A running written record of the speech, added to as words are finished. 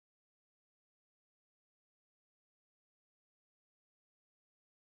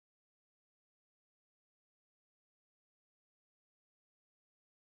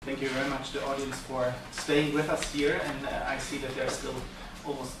Thank you very much, the audience, for staying with us here. And I see that there are still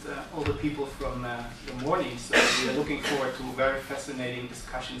almost all the people from the morning, so we are looking forward to very fascinating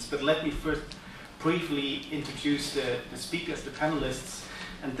discussions. But let me first briefly introduce the speakers, the panelists,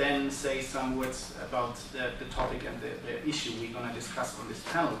 and then say some words about the topic and the issue we're going to discuss on this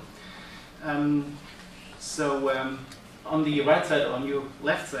panel. On the right side, on your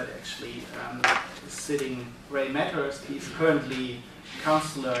left side actually, is sitting Ray Medhurst. He's currently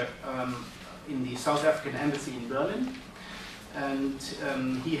counselor in the South African Embassy in Berlin. And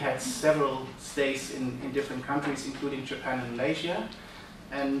he had several stays in different countries, including Japan and Malaysia.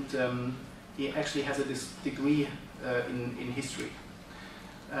 And he actually has a degree in history.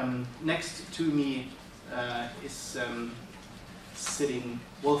 Next to me is sitting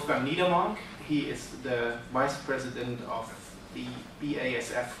Wolfgang Niedermark. He is the Vice President of the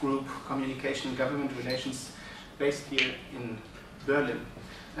BASF Group, Communication and Government Relations, based here in Berlin.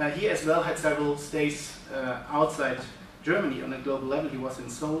 He as well had several stays outside Germany on a global level. He was in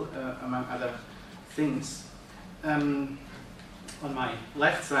Seoul, among other things. On my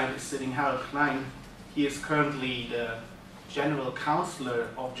left side is sitting Harald Klein. He is currently the General Counselor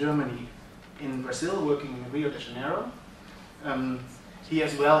of Germany in Brazil, working in Rio de Janeiro. He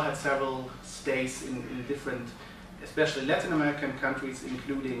as well had several stays in different, especially Latin American countries,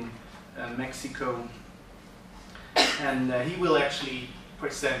 including Mexico. And he will actually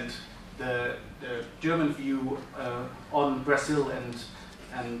present the German view on Brazil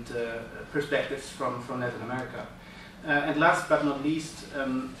and perspectives from Latin America. And last but not least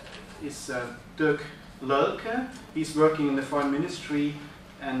is Dirk Lölke. He's working in the Foreign Ministry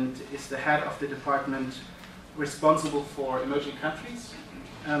and is the head of the department responsible for emerging countries.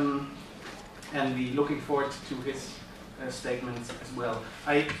 And we're looking forward to his statements as well.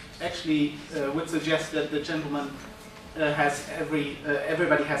 I actually would suggest that the gentleman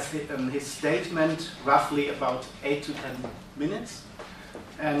everybody has his statement, roughly about 8 to 10 minutes.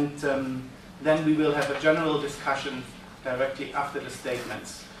 And then we will have a general discussion directly after the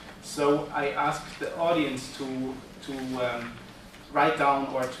statements. So I ask the audience to write down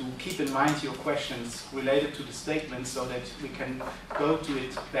or to keep in mind your questions related to the statement so that we can go to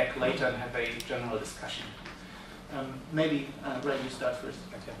it back later and have a general discussion. Maybe Ray, you start first.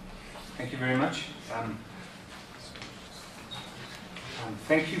 Okay. Thank you very much.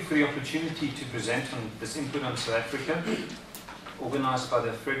 Thank you for the opportunity to present on this input on South Africa, organized by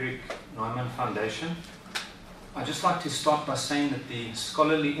the Frederick Neumann Foundation. I'd just like to start by saying that the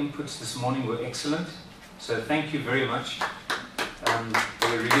scholarly inputs this morning were excellent, so thank you very much. They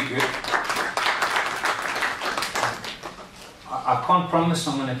were really good. I can't promise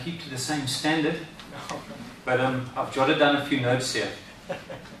I'm going to keep to the same standard, but I've jotted down a few notes here.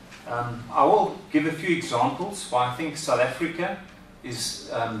 I will give a few examples why I think South Africa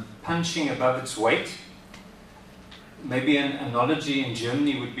is punching above its weight. Maybe an analogy in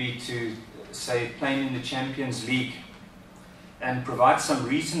Germany would be to say playing in the Champions League, and provide some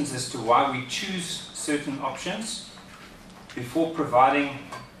reasons as to why we choose certain options before providing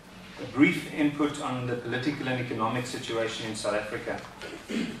a brief input on the political and economic situation in South Africa.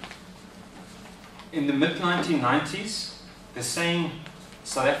 In the mid-1990s, the saying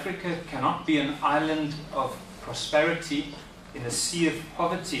South Africa cannot be an island of prosperity in a sea of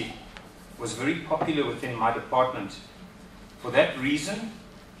poverty was very popular within my department. For that reason,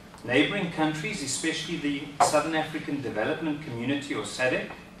 neighboring countries, especially the Southern African Development Community or SADC,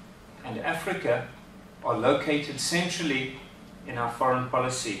 and Africa are located centrally in our foreign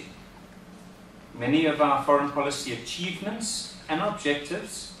policy. Many of our foreign policy achievements and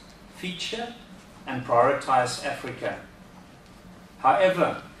objectives feature and prioritize Africa.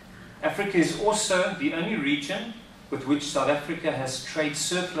 However, Africa is also the only region with which South Africa has trade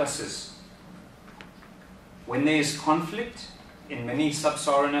surpluses. When there is conflict in many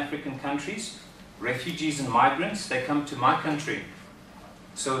sub-Saharan African countries, refugees and migrants, they come to my country.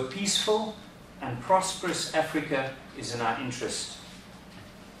 So a peaceful and prosperous Africa is in our interest.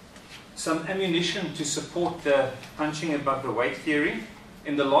 Some ammunition to support the punching above the weight theory.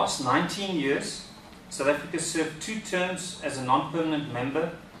 In the last 19 years, South Africa served 2 terms as a non-permanent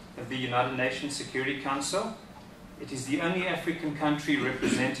member of the United Nations Security Council. It is the only African country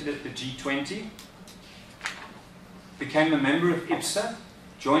represented at the G20. Became a member of IPSA,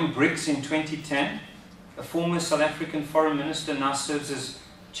 joined BRICS in 2010. A former South African foreign minister now serves as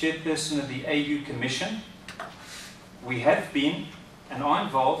chairperson of the AU Commission. We have been and are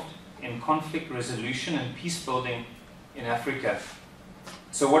involved in conflict resolution and peace building in Africa.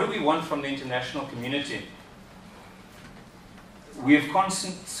 So what do we want from the international community? We have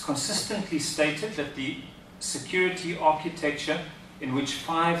consistently stated that the security architecture in which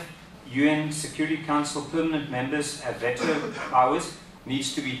 5 UN Security Council permanent members have veto powers,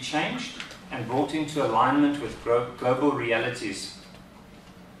 needs to be changed and brought into alignment with global realities.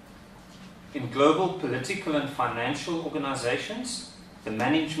 In global political and financial organizations, the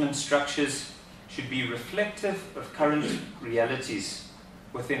management structures should be reflective of current realities,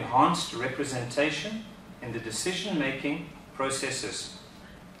 with enhanced representation in the decision-making processes.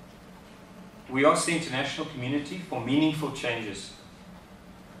 We ask the international community for meaningful changes.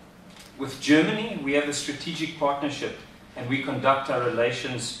 With Germany, we have a strategic partnership, and we conduct our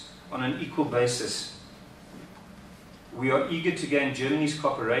relations on an equal basis. We are eager to gain Germany's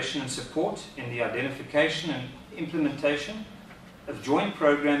cooperation and support in the identification and implementation of joint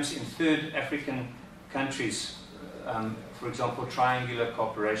programs in third African countries, for example, triangular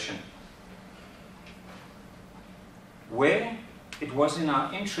cooperation. Where it was in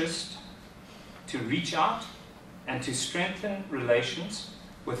our interest to reach out and to strengthen relations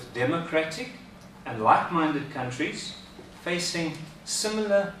with democratic and like-minded countries facing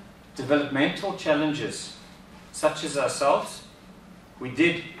similar developmental challenges, such as ourselves, we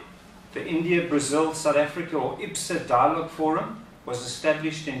did. The India, Brazil, South Africa, or IPSA Dialogue Forum was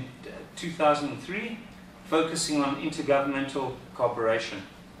established in 2003, focusing on intergovernmental cooperation.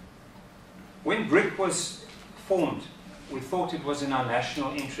 When BRIC was formed, we thought it was in our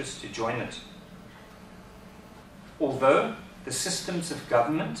national interest to join it. Although the systems of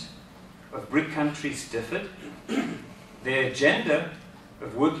government of BRIC countries differed, their agenda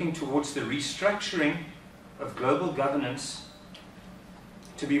of working towards the restructuring of global governance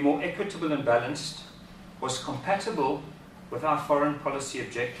to be more equitable and balanced was compatible with our foreign policy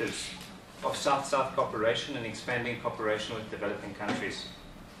objectives of South-South cooperation and expanding cooperation with developing countries.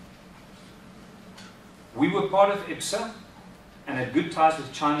 We were part of IPSA and had good ties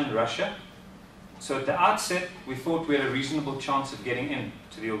with China and Russia, so at the outset we thought we had a reasonable chance of getting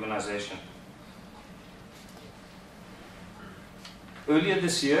into the organization. Earlier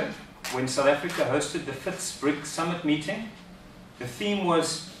this year, when South Africa hosted the 5th BRICS Summit meeting, the theme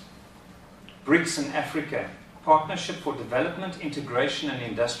was BRICS in Africa, Partnership for Development, Integration and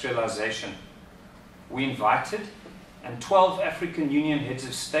Industrialization. We invited, and 12 African Union heads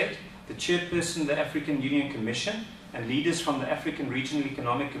of state, the chairperson of the African Union Commission, and leaders from the African Regional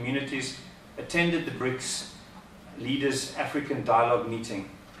Economic Communities attended the BRICS Leaders African Dialogue meeting.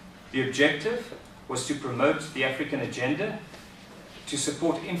 The objective was to promote the African agenda, to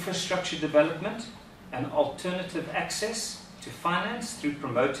support infrastructure development and alternative access to finance through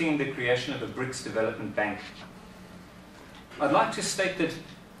promoting the creation of a BRICS Development Bank. I'd like to state that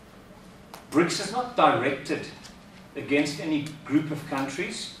BRICS is not directed against any group of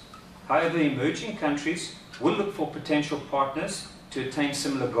countries. However, emerging countries will look for potential partners to attain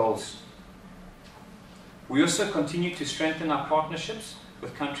similar goals. We also continue to strengthen our partnerships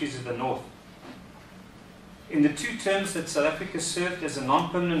with countries of the North. In the 2 terms that South Africa served as a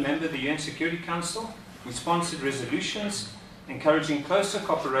non-permanent member of the UN Security Council, we sponsored resolutions encouraging closer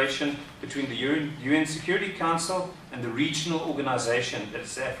cooperation between the UN Security Council and the regional organization,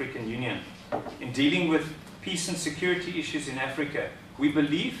 that's the African Union. In dealing with peace and security issues in Africa, we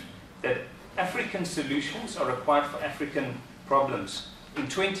believe that African solutions are required for African problems. In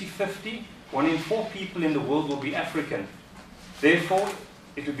 2050, 1 in 4 people in the world will be African. Therefore,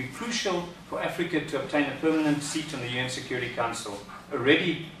 it would be crucial for Africa to obtain a permanent seat on the UN Security Council.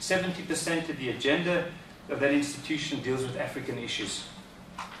 Already, 70% of the agenda of that institution deals with African issues.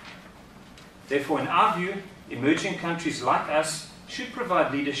 Therefore, in our view, emerging countries like us should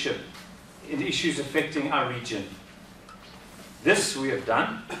provide leadership in issues affecting our region. This we have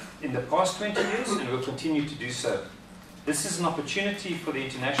done in the past 20 years and will continue to do so. This is an opportunity for the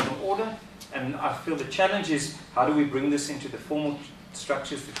international order, and I feel the challenge is how do we bring this into the formal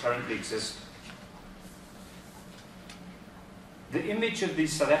structures that currently exist. The image of the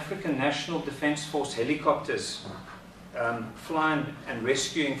South African National Defence Force helicopters flying and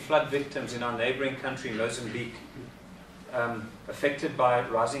rescuing flood victims in our neighbouring country, Mozambique, affected by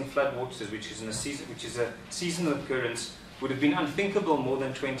rising floodwaters, which is a seasonal occurrence, would have been unthinkable more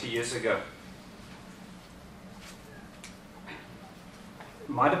than 20 years ago.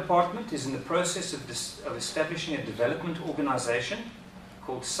 My department is in the process of establishing a development organization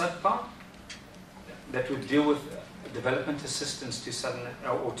called SADPA that would deal with development assistance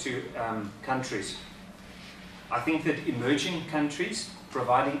to countries. I think that emerging countries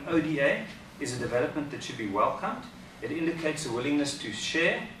providing ODA is a development that should be welcomed. It indicates a willingness to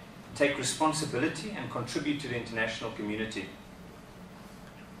share, take responsibility, and contribute to the international community.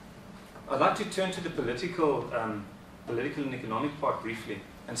 I'd like to turn to the political and economic part briefly.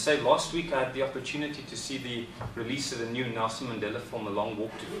 and say last week I had the opportunity to see the release of the new Nelson Mandela film, A Long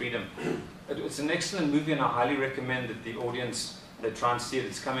Walk to Freedom. It's an excellent movie, and I highly recommend that the audience they try and see it.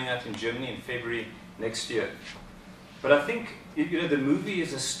 It's coming out in Germany in February next year. But I think the movie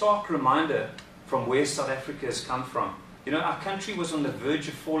is a stark reminder from where South Africa has come from. Our country was on the verge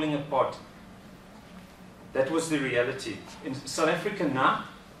of falling apart. That was the reality. In South Africa now,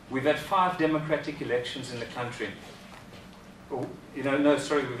 we've had 5 democratic elections in the country. We've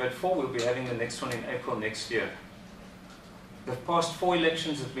had 4. We'll be having the next one in April next year. The past 4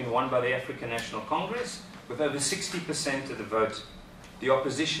 elections have been won by the African National Congress with over 60% of the vote. The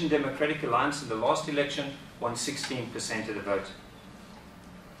opposition Democratic Alliance in the last election won 16% of the vote.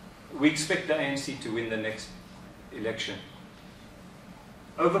 We expect the ANC to win the next election.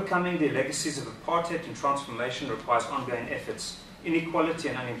 Overcoming the legacies of apartheid and transformation requires ongoing efforts. Inequality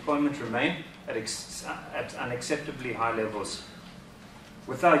and unemployment remain at unacceptably high levels.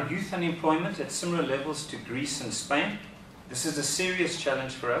 With our youth unemployment at similar levels to Greece and Spain, this is a serious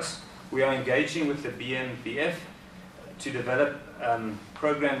challenge for us. We are engaging with the BMBF to develop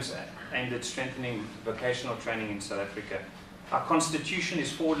programs aimed at strengthening vocational training in South Africa. Our constitution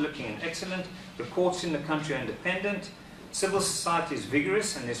is forward-looking and excellent. The courts in the country are independent. Civil society is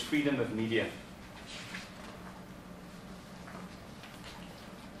vigorous, and there's freedom of media.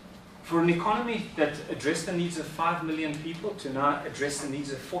 For an economy that addressed the needs of 5 million people to now address the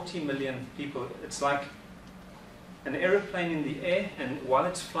needs of 40 million people, it's like an aeroplane in the air, and while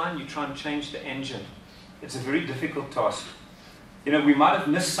it's flying, you try and change the engine. It's a very difficult task. We might have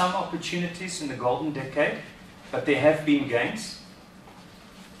missed some opportunities in the golden decade, but there have been gains.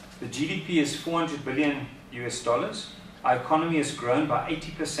 The GDP is $400 billion US. Our economy has grown by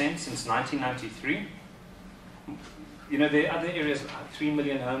 80% since 1993. There are other areas, 3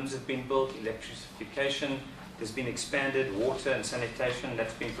 million homes have been built, electrification has been expanded, water and sanitation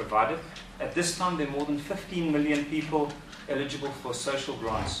that's been provided. At this time, there are more than 15 million people eligible for social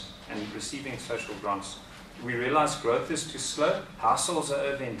grants and receiving social grants. We realize growth is too slow, households are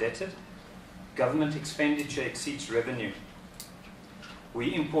over-indebted, government expenditure exceeds revenue.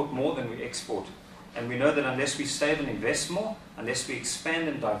 We import more than we export. And we know that unless we save and invest more, unless we expand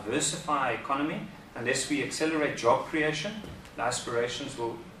and diversify our economy, unless we accelerate job creation, the aspirations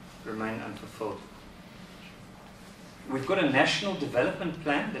will remain unfulfilled. We've got a national development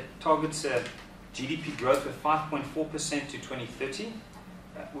plan that targets a GDP growth of 5.4% to 2030,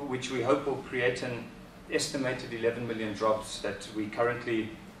 which we hope will create an estimated 11 million jobs that we're currently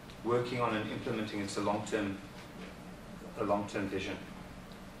working on and implementing. It's a long-term vision.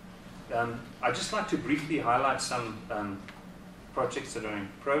 I'd just like to briefly highlight some projects that are in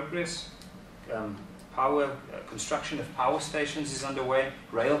progress. Construction of power stations is underway.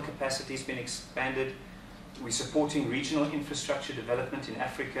 Rail capacity has been expanded. We're supporting regional infrastructure development in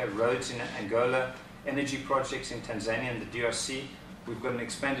Africa, roads in Angola, energy projects in Tanzania and the DRC. We've got an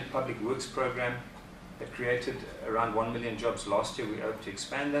expanded public works program that created around 1 million jobs last year. We hope to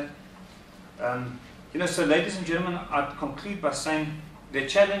expand that. So ladies and gentlemen, I'd conclude by saying there are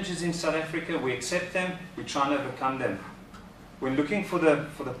challenges in South Africa. We accept them. We try and overcome them. We're looking for the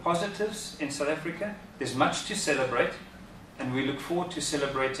positives in South Africa. There's much to celebrate, and we look forward to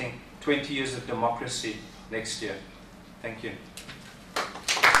celebrating 20 years of democracy next year. Thank you.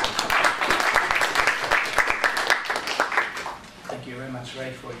 Thank you very much,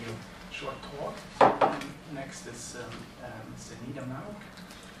 Ray, for your short talk. Next is Mr. Niedermark.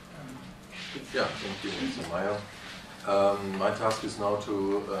 Thank you, Mr. Meyer. My task is now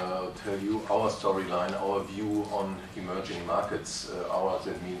to tell you our storyline, our view on emerging markets. Ours,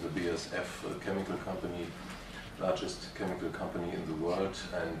 that means the BASF chemical company, largest chemical company in the world,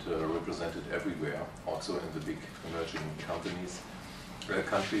 and represented everywhere, also in the big emerging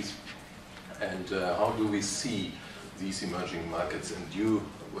countries. And how do we see these emerging markets? And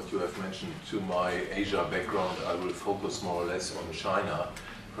what you have mentioned, to my Asia background, I will focus more or less on China,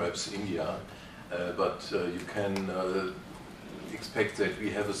 perhaps India. But you can expect that we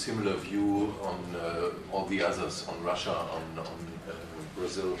have a similar view on all the others, on Russia, on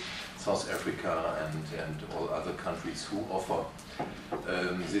Brazil, South Africa, and all other countries who offer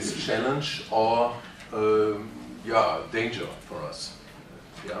this challenge or danger for us.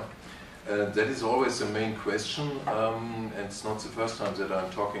 That is always the main question, and it's not the first time that I'm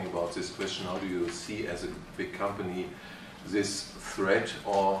talking about this question. How do you see, as a big company, this threat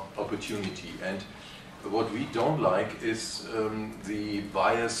or opportunity? And what we don't like is the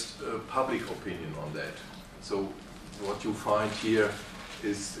biased public opinion on that. So what you find here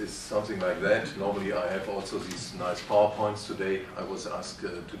is something like that. Normally I have also these nice PowerPoints today. I was asked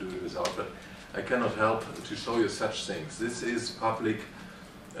to do it without, but I cannot help to show you such things. This is public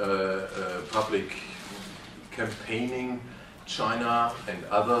public campaigning, China and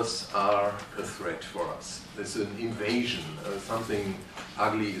others are a threat for us. There's an invasion, something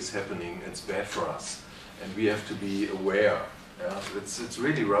ugly is happening, it's bad for us. And we have to be aware. Yeah? It's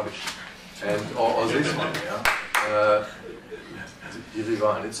really rubbish. And or this one, yeah.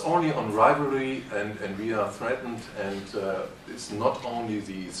 It's only on rivalry, and we are threatened. And it's not only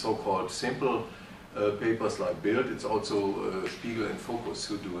the so-called simple papers like Bild. It's also Spiegel and Focus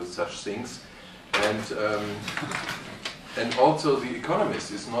who do such things. And also the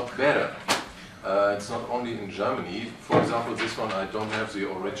Economist is not better. It's not only in Germany. For example, this one, I don't have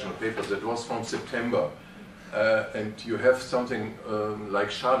the original paper. That was from September. And you have something like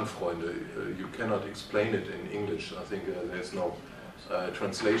Schadenfreude. You cannot explain it in English. I think there's no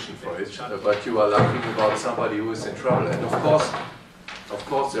translation for it. But you are laughing about somebody who is in trouble. And of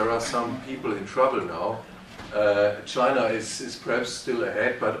course, there are some people in trouble now. China is perhaps still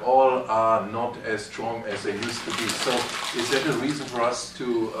ahead, but all are not as strong as they used to be. So, is that a reason for us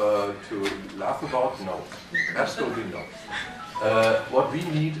to laugh about? No, absolutely no. What we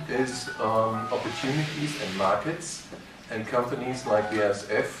need is opportunities and markets, and companies like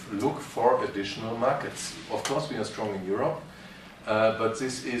BASF look for additional markets. Of course, we are strong in Europe, but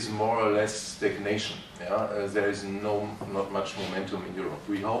this is more or less stagnation. Yeah? There is not much momentum in Europe.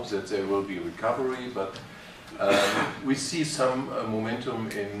 We hope that there will be recovery, but we see some momentum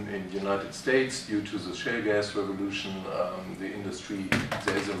in the United States due to the shale gas revolution, the industry.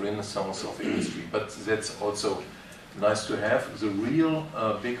 There is a renaissance of industry, but that's also nice to have. The real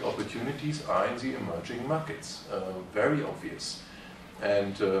big opportunities are in the emerging markets, very obvious.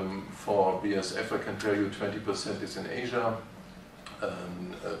 And for BASF, I can tell you 20% is in Asia,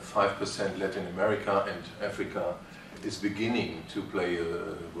 5% Latin America, and Africa is beginning to play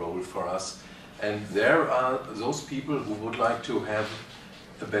a role for us. And there are those people who would like to have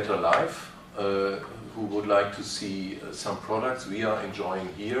a better life, who would like to see some products we are enjoying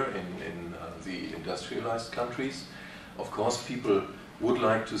here in the industrialized countries. Of course, people would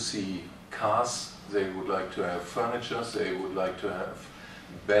like to see cars, they would like to have furniture, they would like to have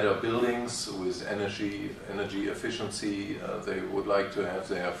better buildings with energy efficiency, they would like to have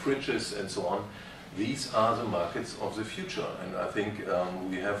their fridges and so on. These are the markets of the future, and I think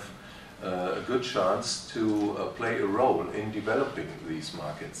we have a good chance to play a role in developing these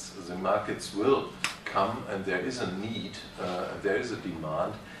markets. The markets will come, and there is a need, there is a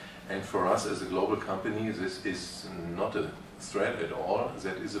demand, and for us as a global company, this is not a threat at all,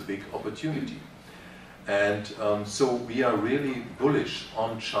 that is a big opportunity. And so we are really bullish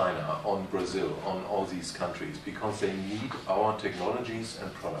on China, on Brazil, on all these countries, because they need our technologies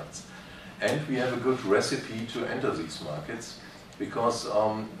and products. And we have a good recipe to enter these markets, because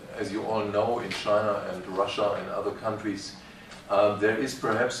as you all know, in China and Russia and other countries, there is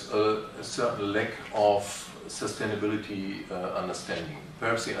perhaps a certain lack of sustainability understanding.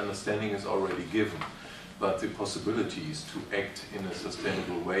 Perhaps the understanding is already given, but the possibilities to act in a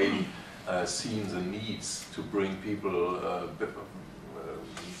sustainable way, seeing the needs to bring people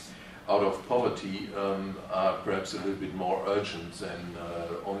out of poverty are perhaps a little bit more urgent than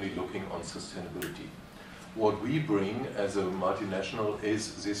only looking on sustainability. What we bring as a multinational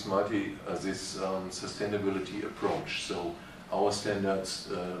is this sustainability approach. So our standards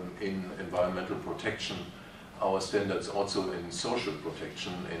in environmental protection, our standards also in social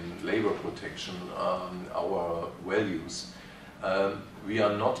protection, in labor protection, our values. We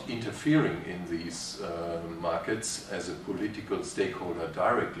are not interfering in these markets as a political stakeholder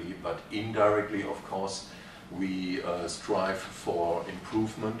directly, but indirectly, of course, we strive for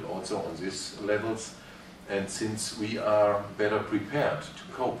improvement also on these levels. And since we are better prepared to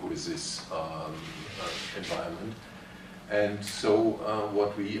cope with this environment, and so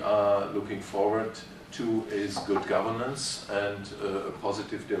what we are looking forward to is good governance and a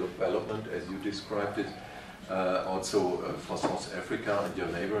positive development, as you described it, also for South Africa and your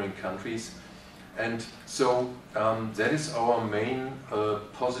neighboring countries. And so that is our main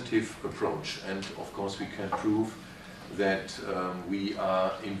positive approach. And of course we can prove that we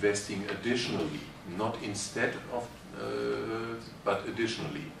are investing additionally, not instead of, but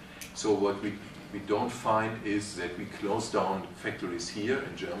additionally. So what we don't find is that we close down factories here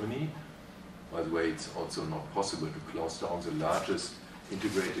in Germany. By the way, it's also not possible to close down the largest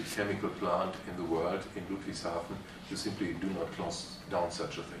integrated chemical plant in the world in Ludwigshafen. You simply do not close down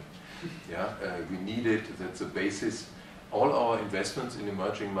such a thing. Yeah, we need it, that's the basis. All our investments in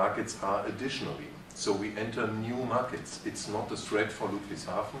emerging markets are additionally. So we enter new markets. It's not a threat for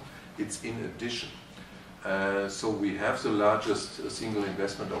Ludwigshafen, it's in addition. So we have the largest single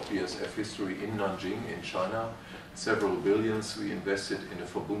investment of BASF history in Nanjing, in China. Several billions we invested in a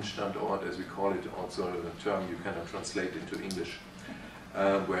Verbundstandort, as we call it, also a term you cannot translate into English,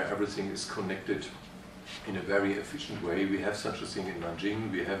 where everything is connected in a very efficient way. We have such a thing in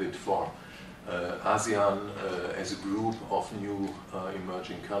Nanjing. We have it for ASEAN as a group of new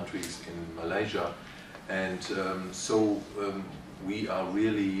emerging countries in Malaysia. And we are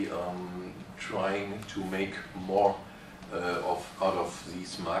really trying to make more out of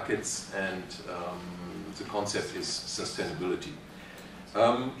these markets, and the concept is sustainability.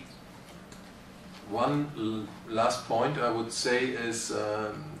 One last point I would say is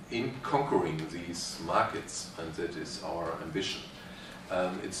in conquering these markets, and that is our ambition.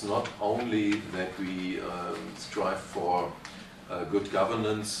 It's not only that we strive for good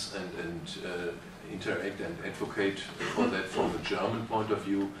governance and interact and advocate for that from a German point of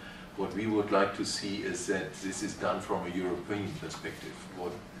view. What we would like to see is that this is done from a European perspective.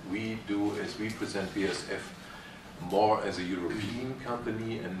 What we do is we present BASF more as a European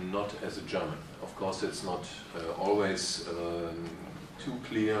company and not as a German. Of course, it's not always too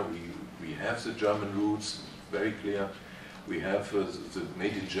clear. We have the German roots, very clear. We have the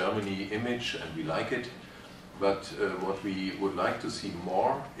made in Germany image, and we like it. But what we would like to see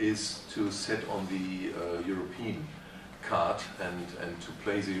more is to set on the European card and to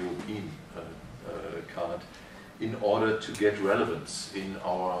play the European card in order to get relevance in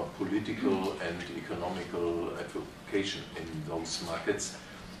our political and economical advocation in those markets.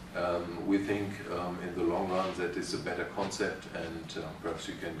 We think in the long run that is a better concept, and perhaps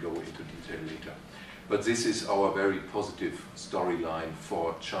we can go into detail later. But this is our very positive storyline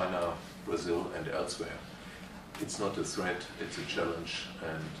for China, Brazil, and elsewhere. It's not a threat, it's a challenge,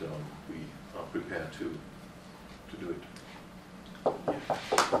 and we are prepared to do it. Thank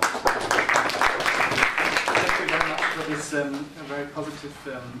you very much for this very positive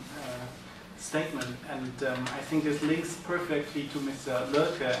statement, and I think this links perfectly to Mr.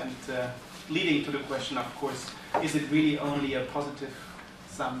 Lölke, and leading to the question, of course, is it really only a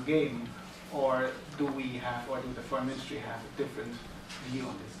positive-sum game, or do the Foreign Ministry have a different view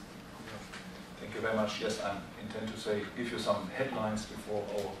on this? Thank you very much. Yes, I intend to give you some headlines before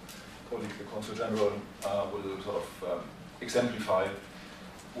our colleague, the Consul General, will sort of exemplify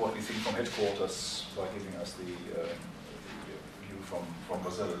what we think from headquarters by giving us the view from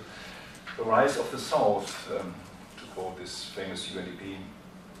Brazil. The rise of the South, to quote this famous UNDP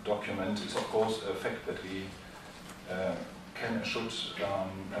document, is of course a fact that we can and should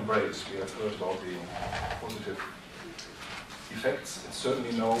embrace. We have heard about the positive effects. It's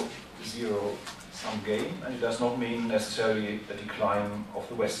certainly no zero-sum game, and it does not mean necessarily a decline of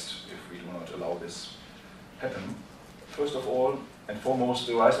the West if we do not allow this happen. First of all and foremost,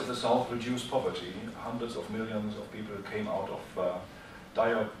 the rise of the South reduced poverty. Hundreds of millions of people came out of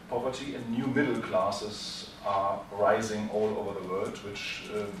dire poverty, and new middle classes are rising all over the world, which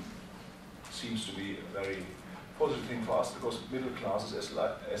seems to be a very positive thing for us, because middle classes,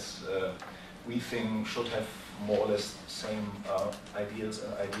 as we think, should have more or less the same ideals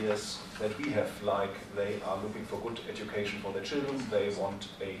that we have, like they are looking for good education for their children, they want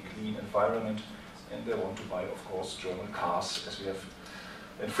a clean environment, and they want to buy, of course, German cars, as we have,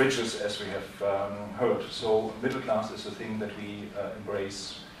 and fridges, as we have heard. So middle class is a thing that we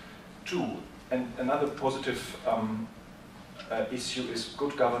embrace too. And another positive issue is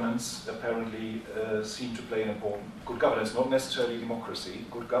good governance. Apparently seem to play an important, good governance, not necessarily democracy.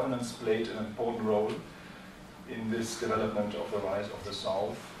 Good governance played an important role in this development of the rise of the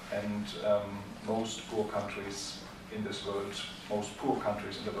South, and most poor countries in this world, most poor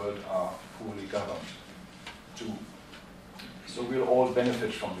countries in the world are poorly governed too. So we'll all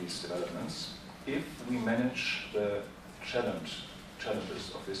benefit from these developments if we manage the challenges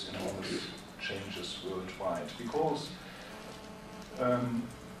of this enormous changes worldwide. Because on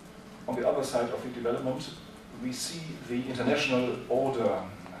the other side of the development, we see the international order,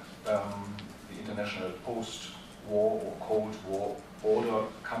 the international post-war or Cold War order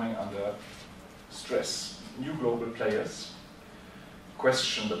coming under stress. New global players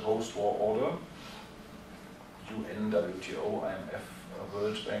question the post-war order. UN, WTO, IMF,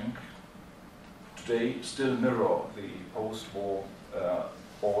 World Bank today still mirror the post-war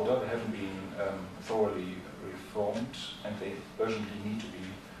order. They haven't been thoroughly reformed, and they urgently need to be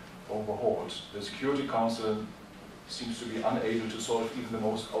overhauled. The Security Council seems to be unable to solve even the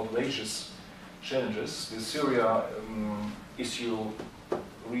most outrageous challenges. The Syria issue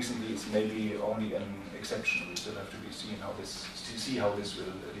recently is maybe only an exception. We still have to see how this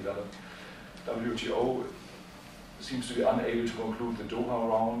will develop. WTO seems to be unable to conclude the Doha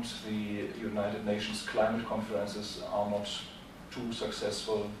round. The United Nations climate conferences are not too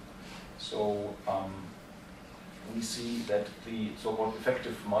successful. So we see that the so-called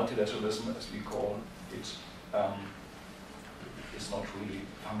effective multilateralism, as we call it, is not really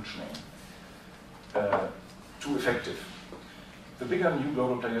functioning too effective. The bigger new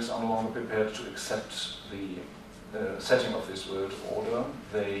global players are no longer prepared to accept the setting of this world order.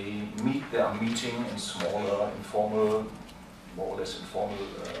 They are meeting in smaller, informal, more or less informal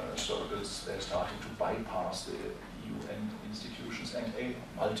circles. They're starting to bypass the UN institutions, and a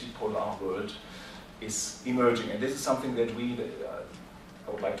multipolar world is emerging. And this is something that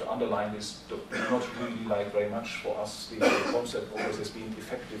I would like to underline, this do not really like very much. For us, the concept always has been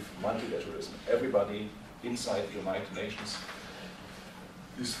effective multilateralism. Everybody inside the United Nations,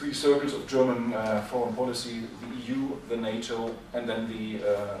 these three circles of German foreign policy, the EU, the NATO, and then the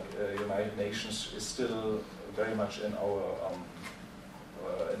United Nations, is still very much in the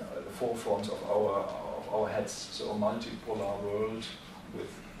forefront of our heads. So a multipolar world with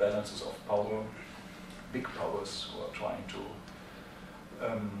balances of power, big powers who are trying to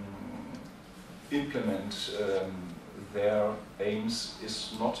implement their aims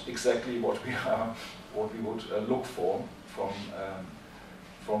is not exactly what we would look for from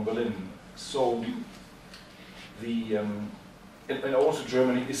Berlin. So and also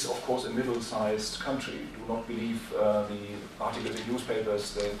Germany is of course a middle-sized country. Do not believe the articles in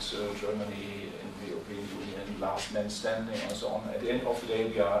newspapers that Germany in the European Union, last man standing and so on. At the end of the day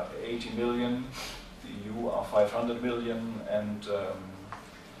we are 80 million, the EU are 500 million, and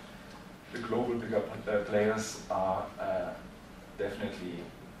the global bigger players are definitely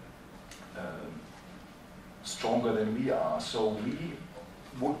stronger than we are. So we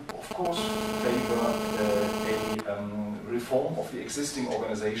would, of course, favor a reform of the existing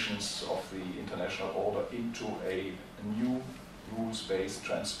organizations of the international order into a new rules-based,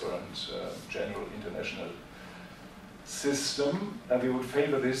 transparent, general international system. And we would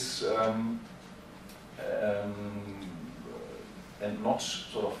favor this and not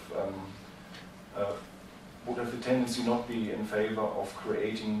sort of would have the tendency not be in favor of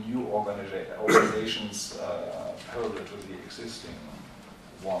creating new organizations parallel to the existing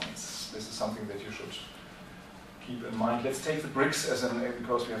ones. This is something that you should keep in mind. Let's take the BRICS as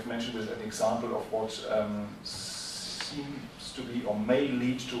because we have mentioned it, an example of what seems to be or may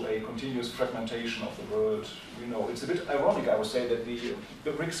lead to a continuous fragmentation of the world. You know, it's a bit ironic, I would say, that the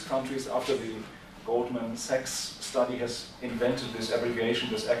BRICS countries, after the Goldman Sachs study has invented this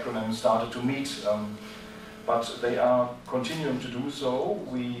abbreviation, this acronym, started to meet, but they are continuing to do so.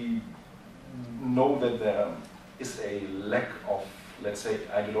 We know that there is a lack of, let's say,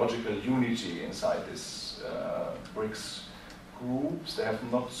 ideological unity inside this BRICS groups. They have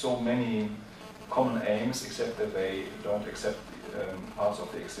not so many common aims, except that they don't accept parts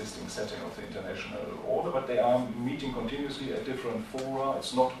of the existing setting of the international order, but they are meeting continuously at different fora.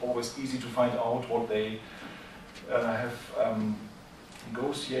 It's not always easy to find out what they have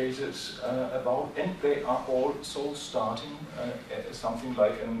negotiated about, and they are also starting something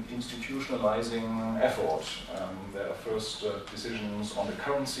like an institutionalizing effort. There are first decisions on the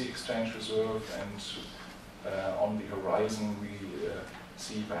currency exchange reserve, and on the horizon we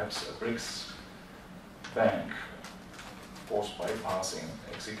see perhaps a BRICS bank, of course bypassing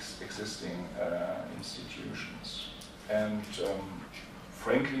existing institutions. And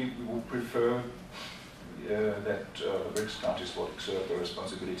frankly, we would prefer that the BRICS countries would exert their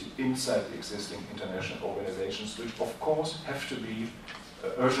responsibility inside the existing international organizations, which of course have to be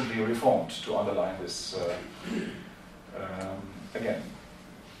urgently reformed, to underline this again.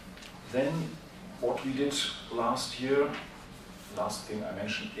 Then what we did last year, last thing I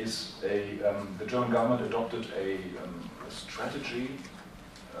mentioned, is the German government adopted a strategy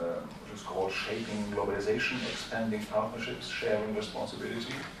which is called Shaping Globalization, Expanding Partnerships, Sharing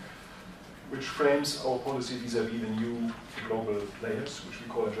Responsibility, which frames our policy vis-à-vis the new global players, which we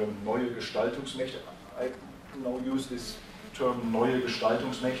call in German neue Gestaltungsmächte. I now use this term neue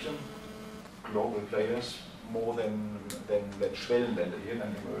Gestaltungsmächte, global players, more than Schwellenländer here,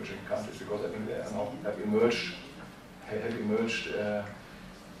 than emerging countries, because I think they are now have emerged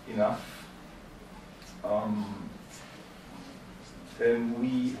enough. Then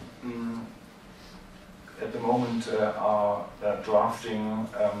we at the moment are drafting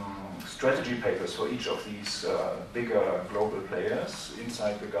strategy papers for each of these bigger global players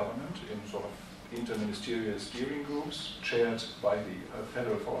inside the government in sort of interministerial steering groups chaired by the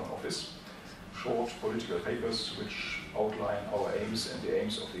Federal Foreign Office. Short political papers which outline our aims and the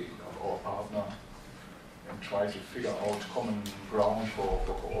aims of our partner and try to figure out common ground for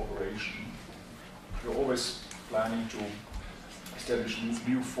cooperation. We're always planning to establish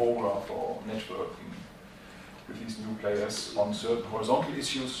new fora for networking with these new players on certain horizontal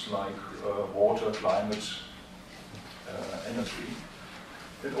issues like water, climate, energy,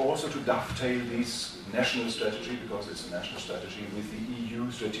 and also to dovetail this national strategy, because it's a national strategy, with the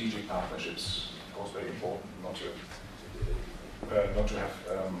EU strategic partnerships. Of course, very important not to have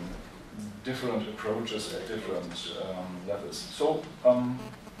different approaches at different levels. So,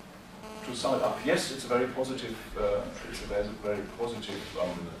 to sum it up, yes, it's a very positive,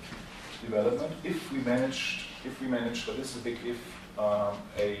 development. If we manage, but this is a big if, a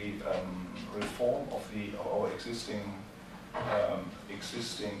reform of our existing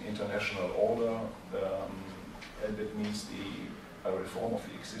international order, and that means a reform of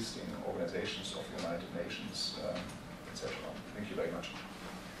the existing organizations of the United Nations, etc. Thank you very much.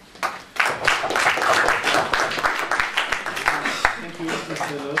 Thank you,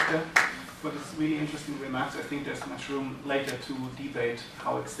 Mr. Lölke, for this really interesting remarks. I think there's much room later to debate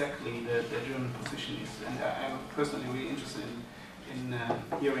how exactly the German position is, and I'm personally really interested in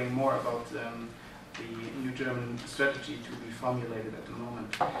hearing more about the new German strategy to be formulated at the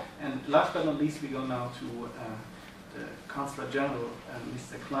moment. And last but not least, we go now to the Councillor General,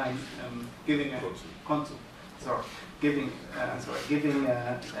 Mr. Klein, giving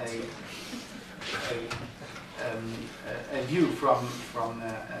a view from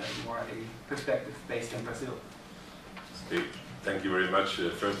more a perspective based in Brazil. Thank you very much.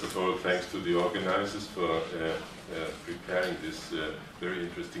 First of all, thanks to the organizers for preparing this very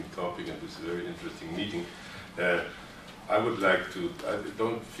interesting topic and this very interesting meeting. I would like to,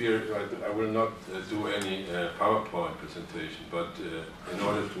 don't fear, I will not do any PowerPoint presentation, but in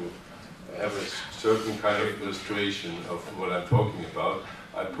order to have a certain kind of illustration of what I'm talking about,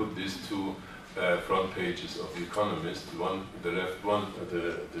 I put these two front pages of The Economist, the left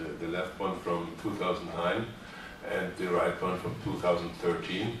one from 2009 and the right one from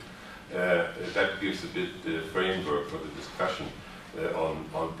 2013. That gives a bit the framework for the discussion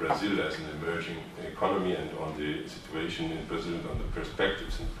on Brazil as an emerging economy and on the situation in Brazil and on the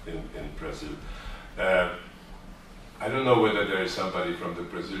perspectives in Brazil. I don't know whether there is somebody from the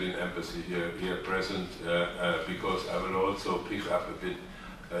Brazilian embassy here present, because I will also pick up a bit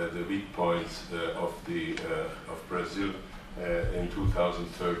the weak points of Brazil in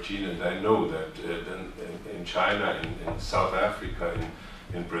 2013, and I know that in China, in South Africa,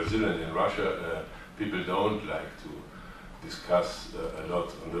 in Brazil and in Russia, people don't like to discuss a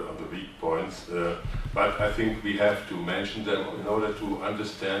lot on the weak points, but I think we have to mention them in order to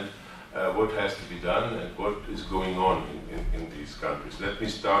understand what has to be done and what is going on in these countries. Let me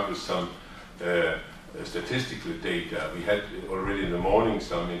start with some statistical data. We had already in the morning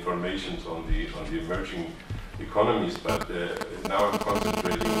some information on the emerging economies, but now I'm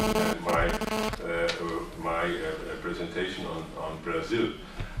concentrating my presentation on Brazil.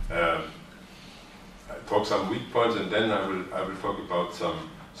 I talk some weak points, and then I will talk about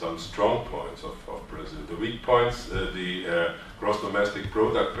some strong points of Brazil. The weak points, the gross domestic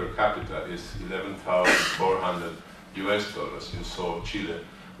product per capita is $11,400. You saw Chile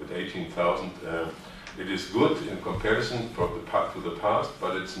with 18,000. It is good in comparison to the past,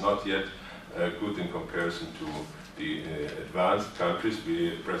 but it's not yet good in comparison to the advanced countries.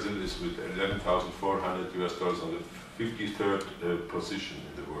 Brazil is with $11,400 on the 53rd position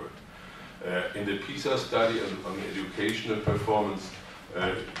in the world. In the PISA study on educational performance,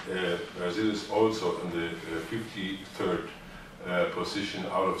 Brazil is also on the 53rd position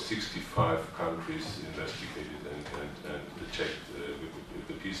out of 65 countries investigated and checked with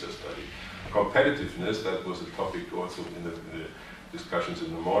the PISA study. Competitiveness, that was a topic also in the discussions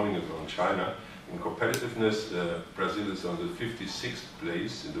in the morning on China. In competitiveness, Brazil is on the 56th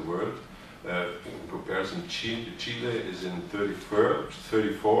place in the world. In comparison, Chile is in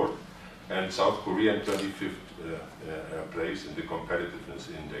 34th, and South Korea in 25th place in the competitiveness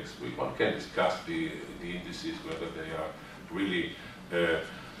index. One can discuss the indices, whether they are really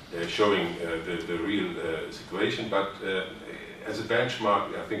showing the real situation, but as a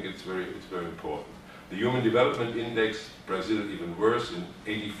benchmark, I think it's very important. The Human Development Index, Brazil even worse, in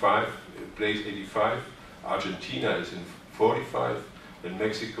place 85. Argentina is in 45, and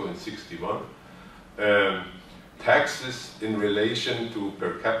Mexico in 61. Taxes in relation to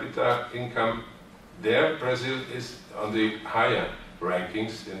per capita income, there Brazil is on the higher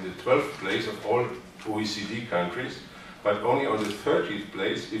rankings, in the 12th place of all OECD countries, but only on the 30th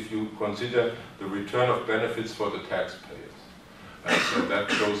place if you consider the return of benefits for the taxpayers. So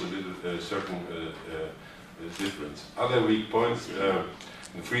that shows a little certain difference. Other weak points,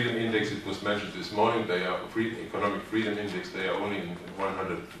 The Freedom Index, it was mentioned this morning, they are Economic Freedom Index, they are only in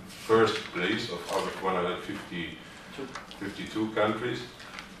 101st place out of 152 countries.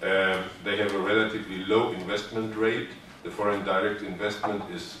 They have a relatively low investment rate. The foreign direct investment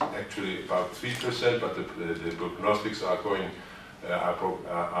is actually about 3%, but the prognostics are going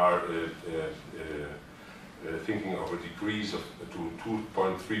thinking of a decrease to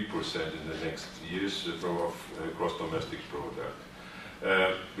 2.3% in the next years of gross domestic product.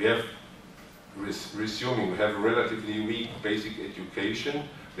 We have resuming. We have a relatively weak basic education.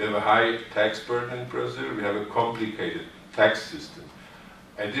 We have a high tax burden in Brazil. We have a complicated tax system.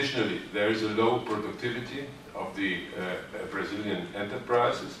 Additionally, there is a low productivity of the Brazilian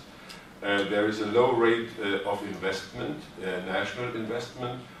enterprises. There is a low rate of investment, national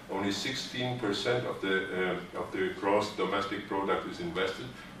investment. Only 16% of the gross domestic product is invested.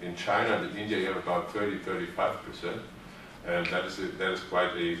 In China and in India, you have about 30–35%, and that is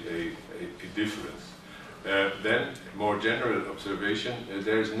quite a difference. Then, more general observation: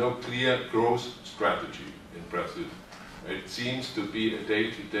 there is no clear growth strategy in Brazil. It seems to be a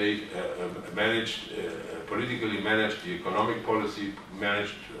day-to-day managed, politically managed, the economic policy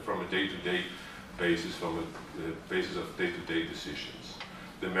managed from a day-to-day basis, from a basis of day-to-day decisions.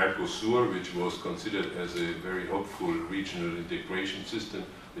 The Mercosur, which was considered as a very hopeful regional integration system,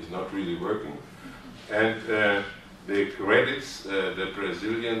 is not really working. And the credits, the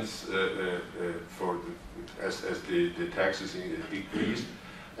Brazilians, as the taxes decreased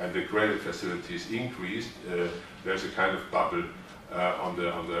and the credit facilities increased, there's a kind of bubble on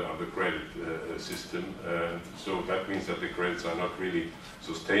the credit system, so that means that the credits are not really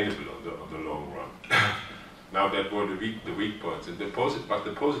sustainable on the long run. Now that were the weak points, and but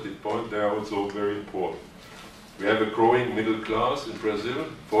the positive point, they are also very important. We have a growing middle class in Brazil.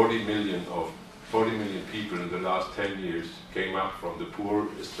 40 million people in the last 10 years came up from the poor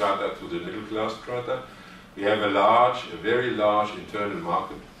strata to the middle class strata. We have a very large internal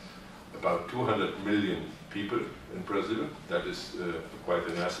market, about 200 million people in Brazil. That is quite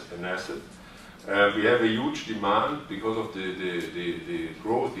an asset. We have a huge demand because of the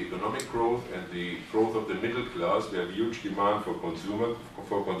growth, the economic growth, and the growth of the middle class. We have a huge demand for consumer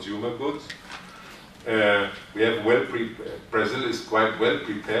goods. We have Brazil is quite well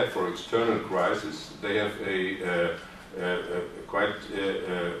prepared for external crisis. They have a quite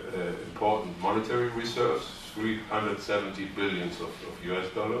important monetary reserves, 370 billion of US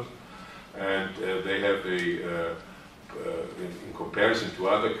dollars, and they have in comparison to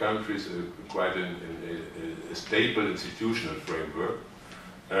other countries, quite a stable institutional framework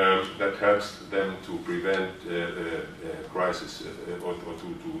that helps them to prevent crisis or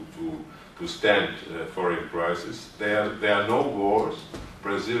to stand foreign crisis. There are no wars.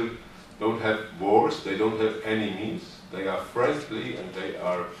 Brazil don't have wars. They don't have enemies. They are friendly and they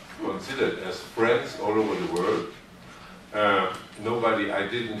are considered as friends all over the world. Nobody, I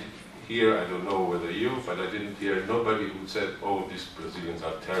didn't hear, I don't know whether you, but I didn't hear nobody who said, oh, these Brazilians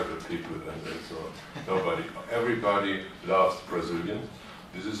are terrible people and so on. Nobody. Everybody loves Brazilians.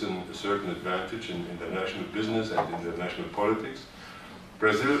 This is a certain advantage in international business and international politics.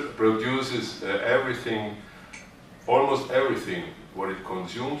 Brazil produces everything, almost everything, what it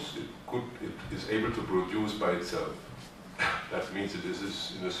consumes, it is able to produce by itself. That means it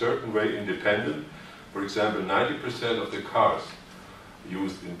is in a certain way independent. For example, 90% of the cars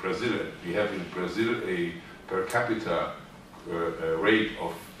used in Brazil, we have in Brazil a per capita rate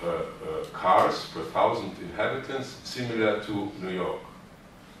of cars per 1,000 inhabitants similar to New York.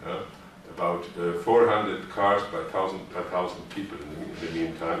 About 400 cars per 1,000 people in the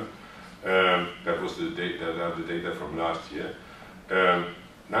meantime. That was the data from last year.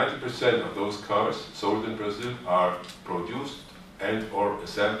 90% of those cars sold in Brazil are produced and or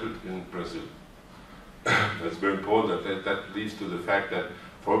assembled in Brazil. That's very important. That leads to the fact that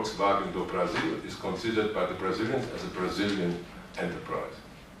Volkswagen do Brasil is considered by the Brazilians as a Brazilian enterprise,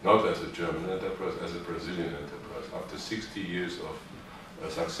 not as a German enterprise, as a Brazilian enterprise. After 60 years of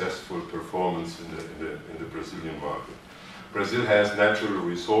successful performance in the Brazilian market, Brazil has natural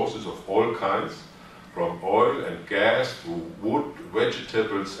resources of all kinds, from oil and gas to wood,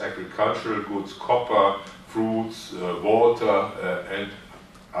 vegetables, agricultural goods, copper, fruits, water, and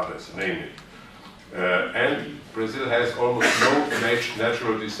others, name it. And Brazil has almost no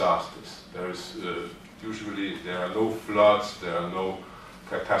natural disasters. Usually there are no floods, there are no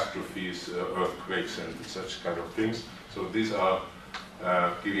catastrophes, earthquakes, and such kind of things. So these are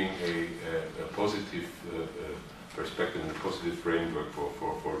giving a positive perspective and a positive framework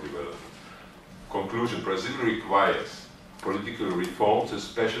for development. Conclusion: Brazil requires political reforms,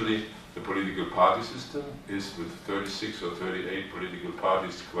 especially The political party system is, with 36 or 38 political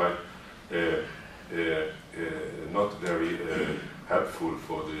parties, quite not very helpful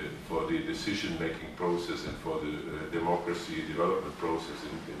for the decision-making process and for the democracy development process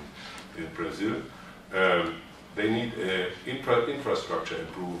in Brazil. They need infrastructure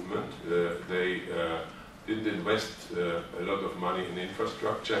improvement. They didn't invest a lot of money in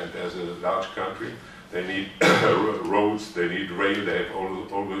infrastructure, and as a large country, they need roads, they need rail, they have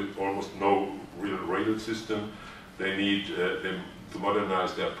almost no real rail system. They need them to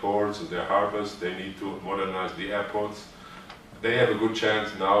modernize their ports and their harbors, they need to modernize the airports. They have a good chance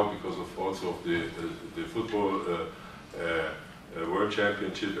now because of also of the football World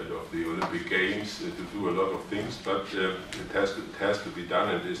Championship and of the Olympic Games to do a lot of things, but it has to be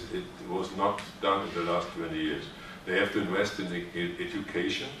done, and it was not done in the last 20 years. They have to invest in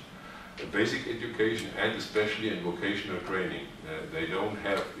education, basic education, and especially in vocational training. They don't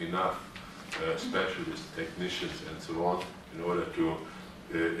have enough specialists, technicians, and so on in order to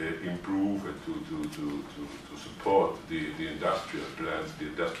improve and to support the industrial plans, the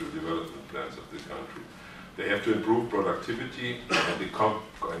industrial development plans of the country. They have to improve productivity and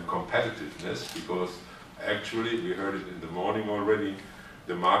competitiveness, because actually, we heard it in the morning already,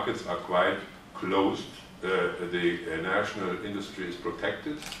 the markets are quite closed, the national industry is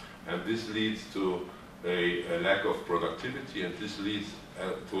protected, and this leads to a lack of productivity, and this leads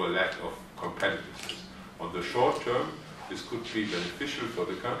to a lack of competitiveness. On the short term, this could be beneficial for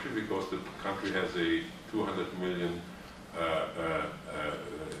the country because the country has a 200 million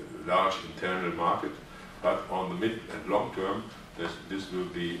large internal market, but on the mid and long term, this will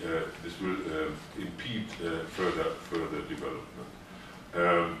impede further development.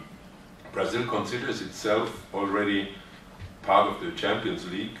 Brazil considers itself already part of the Champions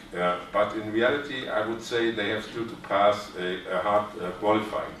League, but in reality, I would say they have still to pass a hard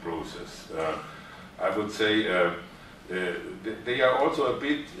qualifying process. I would say they are also a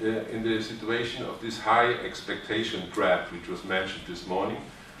bit in the situation of this high expectation trap, which was mentioned this morning,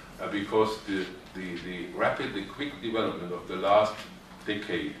 because the rapid, the quick development of the last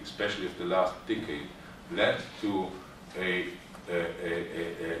decade, especially of the last decade, led to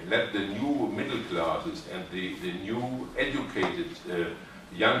let the new middle classes and the new educated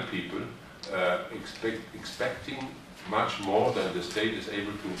young people expecting much more than the state is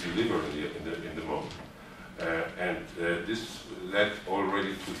able to deliver in the moment. And this led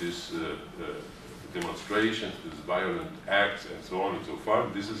already to this demonstrations, these violent acts, and so on and so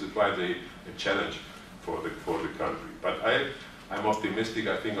forth. This is quite a challenge for the country. But I'm optimistic.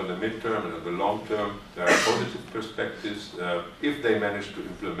 I think on the midterm and on the long term, there are positive perspectives. If they manage to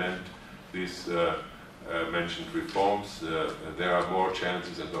implement these mentioned reforms, there are more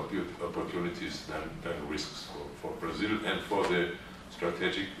chances and opportunities than risks for Brazil and for the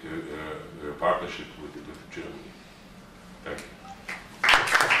strategic partnership with Germany. Thank you.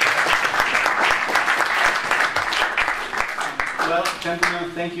 Well, gentlemen,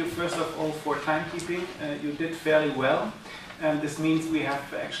 thank you first of all for timekeeping. You did fairly well. And this means we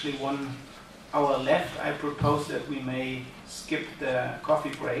have actually 1 hour left. I propose that we may skip the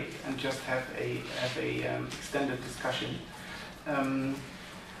coffee break and just have a extended discussion.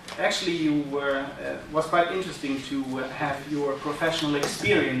 Actually, you was quite interesting to have your professional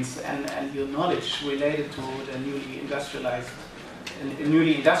experience and your knowledge related to the newly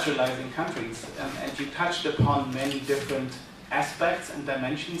industrializing countries, and you touched upon many different aspects and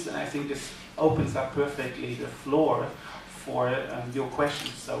dimensions, and I think this opens up perfectly the floor for your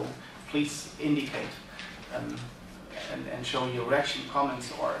questions. So please indicate and show your reaction,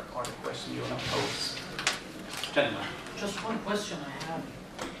 comments, or the question you want to pose. Gentlemen. Just one question I have.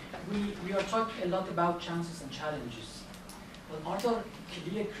 We are talking a lot about chances and challenges, but are there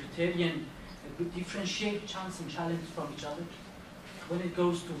clear criteria that would differentiate chance and challenge from each other when it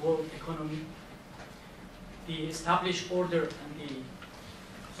goes to world economy, the established order, and the,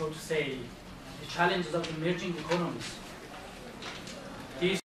 so to say, the challenges of emerging economies?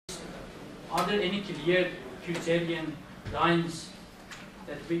 Are there any clear criterion lines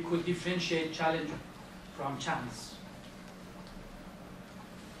that we could differentiate challenge from chance?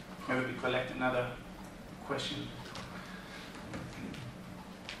 Maybe we collect another question.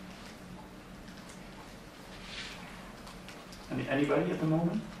 Anybody at the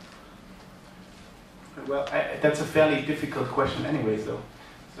moment? Well, that's a fairly difficult question anyway, so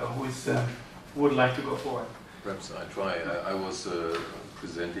who would like to go forward? Perhaps I try. I was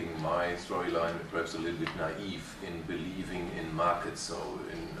presenting my storyline perhaps a little bit naive in believing in markets, so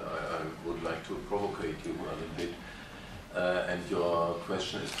I would like to provocate you a little bit. And your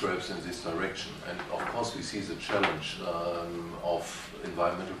question is perhaps in this direction. And of course we see the challenge of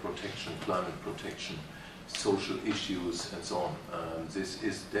environmental protection, climate protection, social issues and so on. This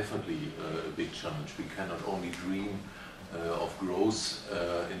is definitely a big challenge. We cannot only dream of growth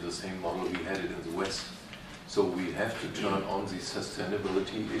in the same model we had it in the West. So we have to turn on the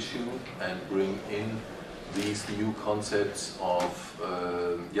sustainability issue and bring in these new concepts of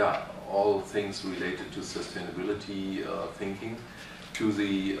all things related to sustainability thinking to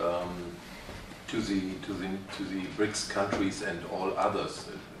the BRICS countries and all others.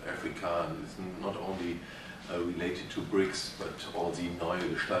 Africa is not only related to BRICS, but all the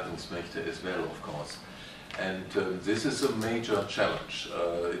neue Gestaltungsmächte as well, of course. And this is a major challenge.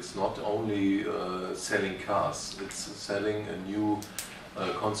 It's not only selling cars, it's selling a new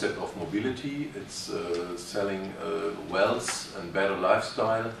concept of mobility, it's selling wealth and better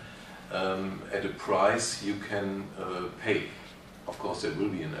lifestyle at a price you can pay. Of course there will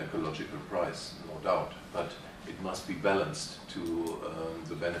be an ecological price, no doubt, but it must be balanced to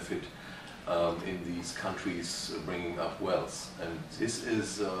the benefit in these countries bringing up wealth. And this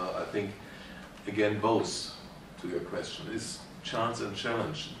is, I think, again, both to your question, is chance and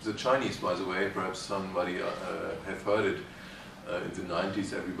challenge. The Chinese, by the way, perhaps somebody have heard it, in the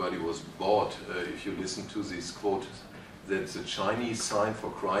 90s everybody was bored if you listen to this quote, that the Chinese sign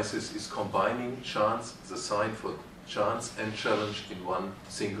for crisis is combining chance, the sign for chance and challenge in one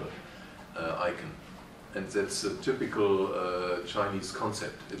single icon. And that's a typical Chinese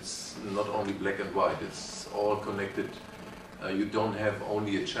concept. It's not only black and white, it's all connected. You don't have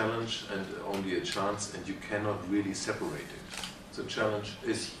only a challenge and only a chance, and you cannot really separate it. The challenge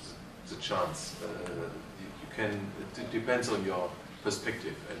is the chance. It depends on your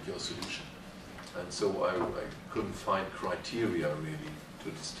perspective and your solution. And so I couldn't find criteria really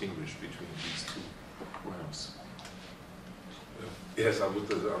to distinguish between these two realms. Yes, I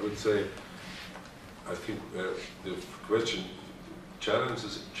would say, I think the question,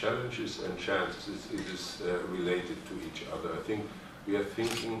 challenges and chances, it is related to each other. I think we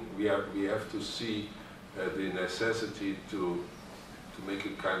have to see the necessity to make a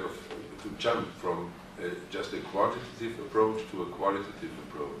kind of, to jump from just a quantitative approach to a qualitative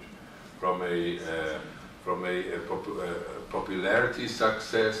approach, from a popularity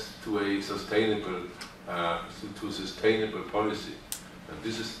success to a sustainable sustainable policy. And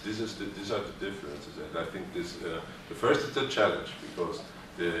these are the differences, and I think this the first is a challenge because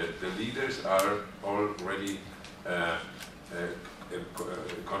the leaders are already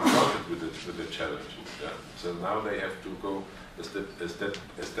confronted with the challenges. Yeah. So now they have to go a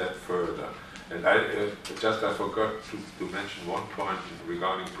step further. And I forgot to mention one point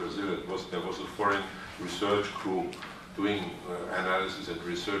regarding Brazil. There was a foreign research crew doing analysis and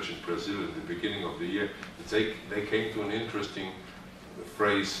research in Brazil at the beginning of the year. They came to an interesting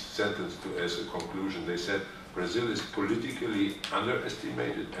sentence as a conclusion. They said Brazil is politically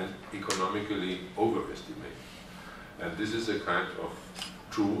underestimated and economically overestimated. And this is a kind of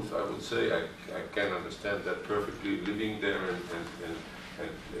truth, I would say. I can understand that perfectly, living there and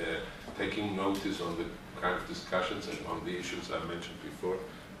taking notice on the kind of discussions and on the issues I mentioned before.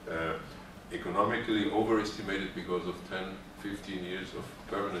 Economically overestimated because of 10, 15 years of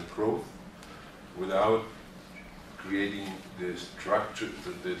permanent growth without creating the structure,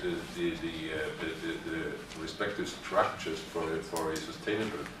 the respective structures for a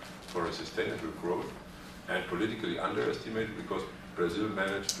sustainable growth, and politically underestimated because Brazil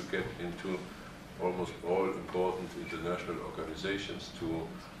managed to get into almost all important international organizations, to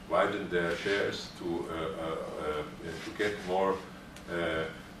widen their shares, to get more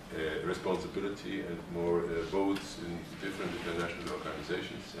responsibility and more votes in different international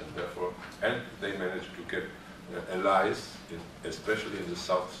organizations, and they managed to get allies, especially in the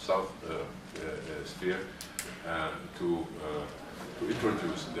south sphere, to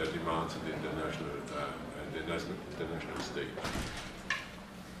introduce their demands in the international stage.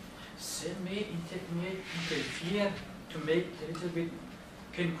 So may interfere to make a little bit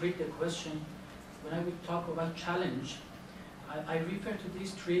concrete the question. When I would talk about challenge, I refer to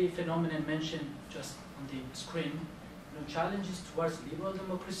these three phenomena mentioned just on the screen. Challenges towards liberal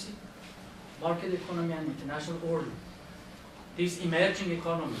democracy, market economy, and international order. These emerging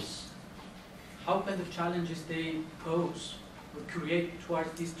economies, how kind of challenges they pose or create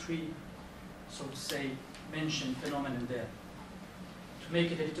towards these three, so to say, mentioned phenomena there, to make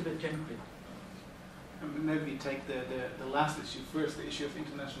it a little bit concrete. Maybe we take the last issue first, the issue of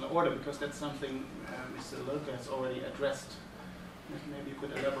international order, because that's something Mr. Lölke has already addressed. Maybe you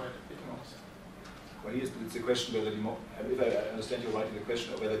could elaborate a bit more. Well, yes, but it's a question whether, if I understand you right, the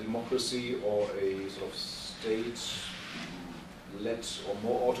question of whether democracy or a sort of state led or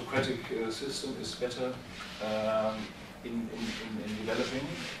more autocratic system is better in developing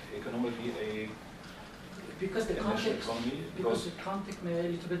economically a because the context, economy? because the context, may I a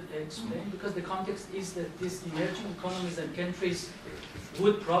little bit explain? Because the context is that these emerging economies and countries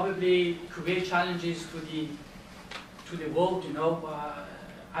would probably create challenges to the world. You know,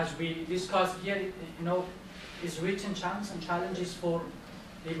 as we discussed here, you know, is written chance and challenges for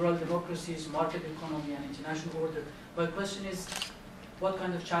liberal democracies, market economy, and international order. My question is, what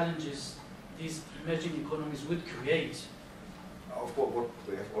kind of challenges these emerging economies would create? Of course, what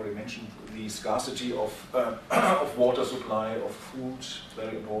we have already mentioned, the scarcity of of water supply, of food,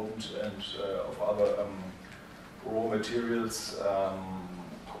 very important, and of other raw materials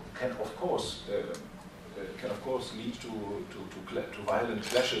can of course lead to violent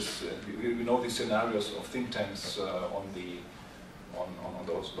clashes. We know these scenarios of think tanks on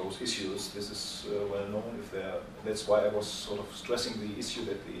those issues. This is well known. That's why I was sort of stressing the issue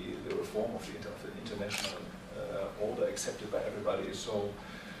that the reform of the international order accepted by everybody is so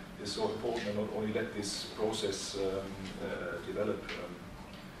important, and not only let this process develop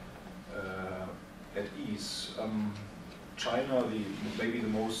at ease. China, maybe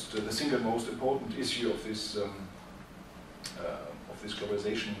the single most important issue of this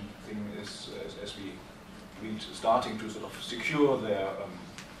globalization thing is, as we read, starting to sort of secure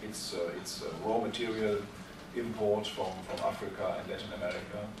its raw material import from Africa and Latin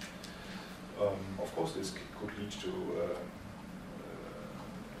America. Of course, this could lead to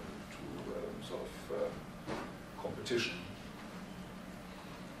sort of competition.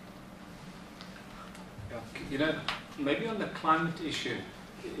 Yeah, you know, maybe on the climate issue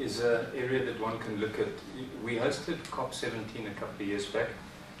is an area that one can look at. We hosted COP17 a couple of years back,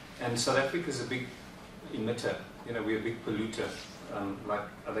 and South Africa is a big emitter. You know, we're a big polluter, like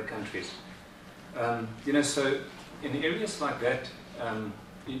other countries. You know, so in areas like that,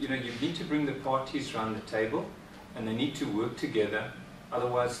 you know, you need to bring the parties around the table, and they need to work together.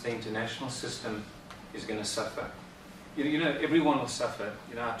 Otherwise, the international system is going to suffer. You know, everyone will suffer.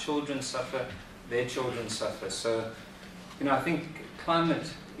 You know, our children suffer, their children suffer. So, you know, I think climate,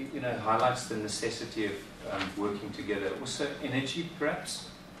 you know, highlights the necessity of working together. Also, energy, perhaps.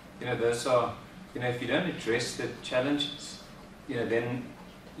 You know, those are, you know, if you don't address the challenges, you know, then,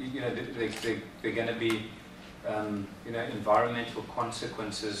 you know, they're going to be, you know, environmental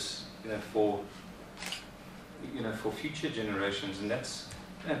consequences, you know, for future generations, and that's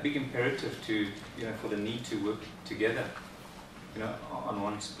a big imperative to, you know, for the need to work together, you know, on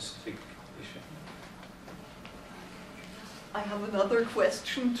one specific issue. I have another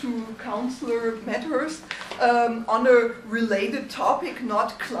question to Councillor Medhurst on a related topic,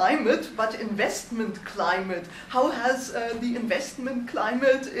 not climate, but investment climate. How has the investment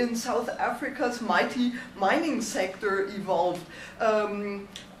climate in South Africa's mighty mining sector evolved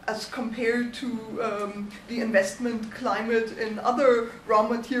as compared to the investment climate in other raw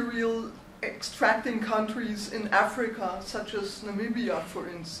material extracting countries in Africa, such as Namibia, for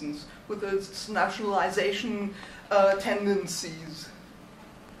instance, with its nationalization tendencies?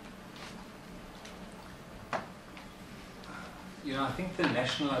 You know, I think the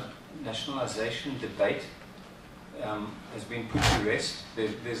nationalization debate has been put to rest.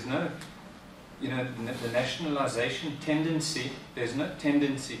 There's no, you know, the nationalization tendency, there's no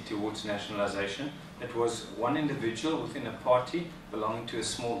tendency towards nationalization. It was one individual within a party belonging to a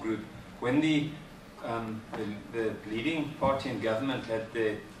small group. When the leading party in government had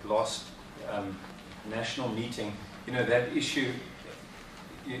their last national meeting, you know, that issue,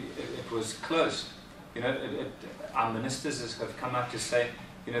 it was closed. You know, our ministers have come out to say,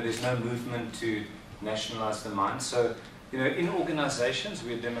 you know, there's no movement to nationalize the mines. So, you know, in organizations,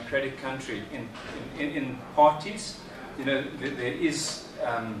 we're a democratic country. In parties, you know, there is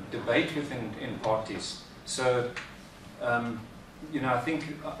debate within parties. So, you know, I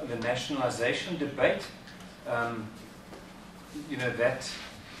think the nationalization debate, you know, that,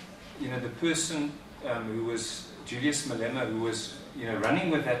 you know, the person who was Julius Malema, who was, you know,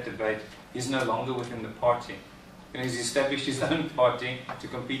 running with that debate, is no longer within the party. You know, he's established his own party to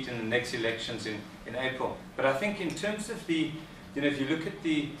compete in the next elections in April. But I think in terms of the, you know, if you look at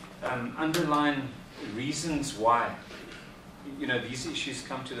the underlying reasons why, you know, these issues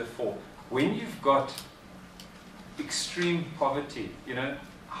come to the fore, when you've got extreme poverty, you know,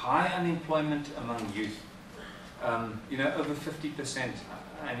 high unemployment among youth, you know, over 50%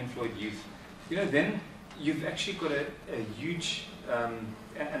 unemployed youth, you know, then you've actually got a huge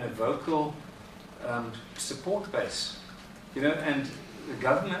and a vocal support base, you know, and the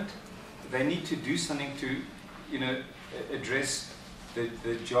government, they need to do something to, you know, address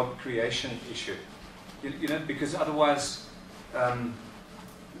the job creation issue, you know, because otherwise,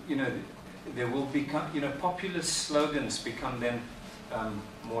 you know, there will become, you know, populist slogans become then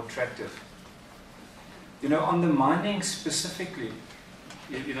more attractive. You know, on the mining specifically,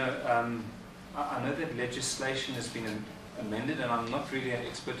 you know, I know that legislation has been amended, and I'm not really an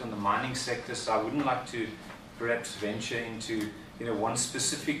expert on the mining sector, so I wouldn't like to perhaps venture into, you know, one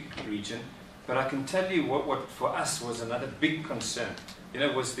specific region. But I can tell you what for us was another big concern, you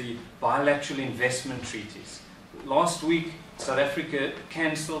know, was the bilateral investment treaties. Last week, South Africa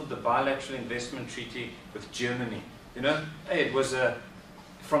cancelled the bilateral investment treaty with Germany. You know, it was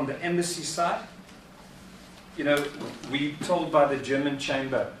from the embassy side. You know, we told by the German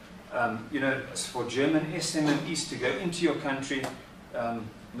chamber, you know, for German SMEs to go into your country,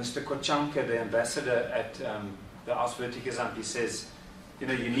 Mr. Kochanka, the ambassador at the Auswärtigen Amt, he says, you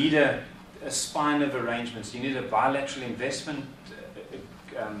know, you need a spine of arrangements. You need a bilateral investment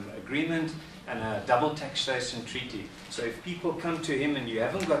agreement and a double taxation treaty. So if people come to him and you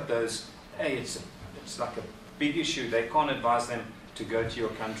haven't got those, hey, it's like a big issue. They can't advise them to go to your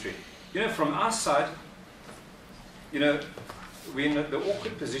country. You know, from our side, you know, we're in the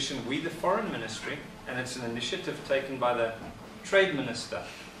awkward position. We, the foreign ministry, and it's an initiative taken by the trade minister.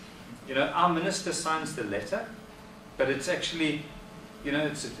 You know, our minister signs the letter, but it's actually, you know,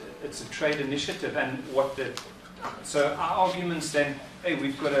 it's a trade initiative. And so our arguments then, hey,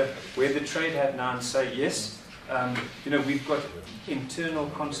 we've got to wear the trade hat now and say yes. You know, we've got internal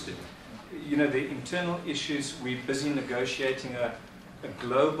you know, the internal issues. We're busy negotiating a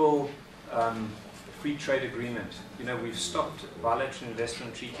global free trade agreement. You know, we've stopped bilateral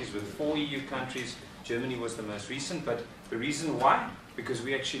investment treaties with 4 EU countries. Germany was the most recent, but the reason why? Because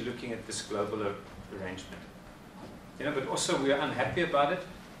we're actually looking at this global arrangement. You know, but also we are unhappy about it.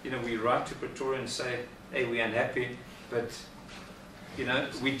 You know, we write to Pretoria and say, hey, we're unhappy, but, you know,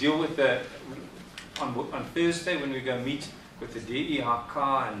 we deal with on Thursday when we go meet with the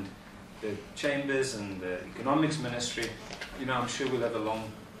DEHK and the chambers and the economics ministry, you know, I'm sure we'll have a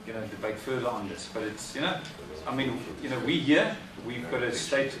long, you know, debate further on this. But it's, you know, I mean, you know, we've got to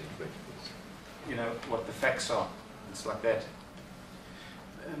state, you know, what the facts are. It's like that.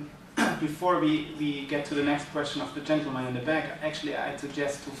 Before we get to the next question of the gentleman in the back, actually I'd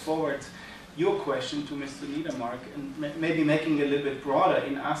suggest to forward your question to Mr. Niedermark and maybe making it a little bit broader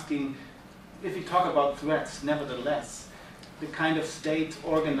in asking, if we talk about threats, nevertheless, the kind of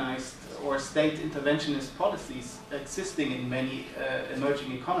state-organized or state interventionist policies existing in many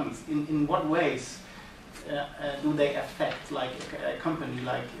emerging economies, in what ways do they affect like a company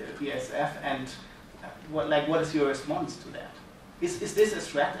like BASF, and what is your response to that? Is this a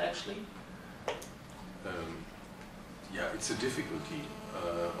threat actually? Yeah, it's a difficulty.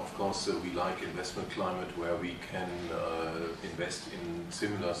 Of course, we like investment climate where we can invest in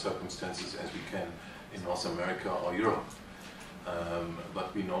similar circumstances as we can in North America or Europe.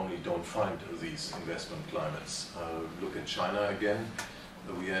 But we normally don't find these investment climates. Look at China again.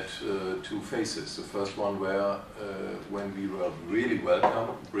 We had 2 phases. The first one where when we were really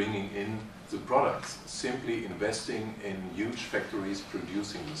welcome, bringing in the products, simply investing in huge factories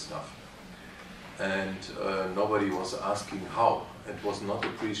producing the stuff. And nobody was asking how. It was not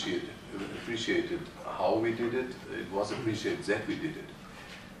appreciated how we did it. It was appreciated that we did it.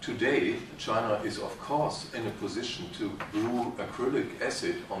 Today, China is of course in a position to brew acrylic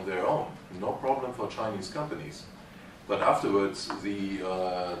acid on their own. No problem for Chinese companies. But afterwards, the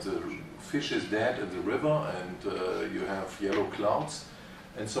fish is dead in the river, and you have yellow clouds,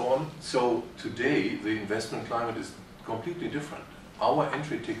 and so on. So today, the investment climate is completely different. Our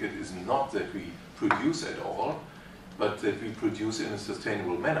entry ticket is not that we produce at all, but that we produce in a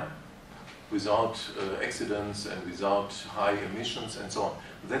sustainable manner, without accidents and without high emissions and so on.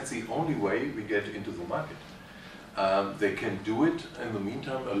 That's the only way we get into the market. They can do it in the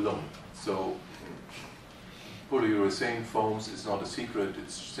meantime alone. So polyurethane foams is not a secret,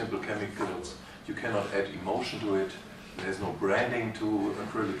 it's simple chemicals. You cannot add emotion to it. There's no branding to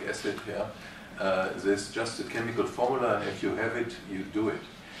acrylic acid here. There's just a chemical formula, and if you have it, you do it.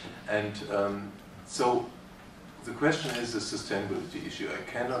 And so the question is the sustainability issue.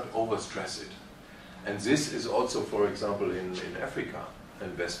 I cannot overstress it. And this is also, for example, in Africa,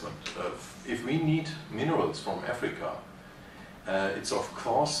 investment. If we need minerals from Africa, it's of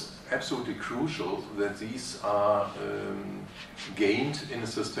course absolutely crucial that these are gained in a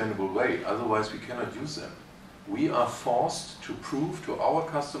sustainable way. Otherwise, we cannot use them. We are forced to prove to our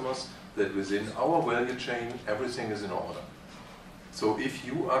customers that within our value chain, everything is in order. So if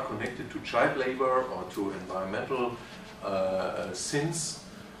you are connected to child labor or to environmental sins,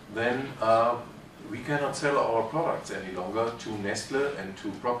 then we cannot sell our products any longer to Nestle and to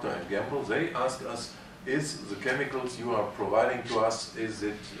Procter & Gamble. They ask us is the chemicals you are providing to us, is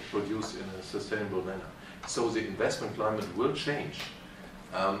it produced in a sustainable manner? So the investment climate will change.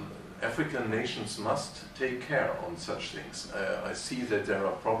 African nations must take care on such things. I see that there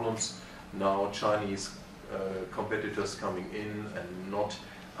are problems now, Chinese competitors coming in and not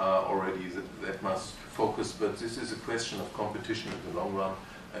already that much focused, but this is a question of competition in the long run,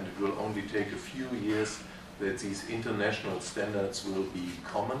 and it will only take a few years that these international standards will be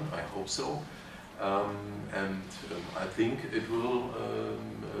common. I hope so. I think it will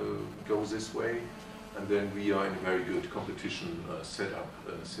go this way, and then we are in a very good competition setup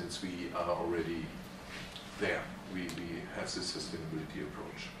since we are already there. We have this sustainability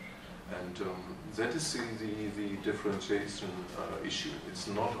approach. And that is the differentiation issue. It's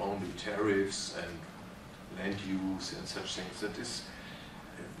not only tariffs and land use and such things. That is,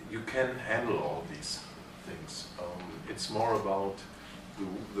 you can handle all these things. It's more about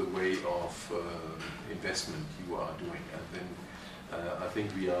the way of investment you are doing. And then I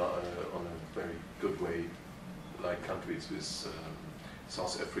think we are on a very good way, like countries with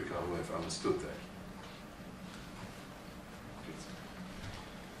South Africa who have understood that.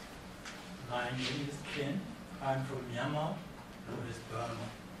 My name is Ken. I'm from Myanmar, West Burma.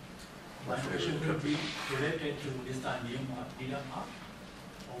 My question will be related to Mr. Niedermark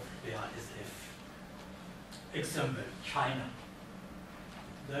of BASF. Example, China.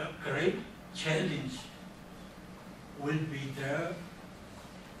 The great challenge will be the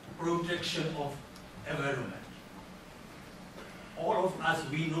protection of environment. All of us,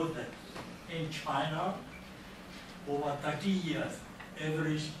 we know that in China, over 30 years,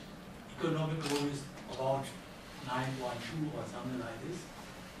 average economic growth is about 9.2 or something like this.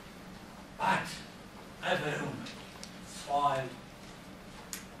 But environment, soil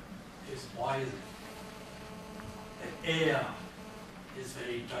is poison. The air is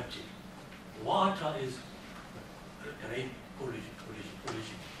very dirty. Water is great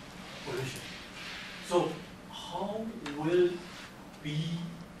pollution. So how will be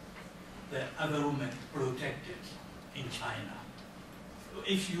the environment protected in China?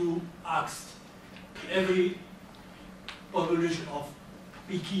 If you asked every population of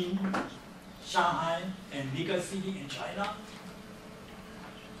Peking, Shanghai, and bigger city in China,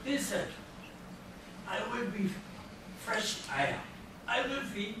 they said, I will be fresh air, I will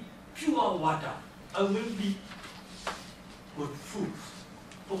be pure water, I will be good food.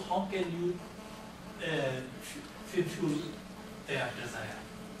 So how can you fulfill their desire?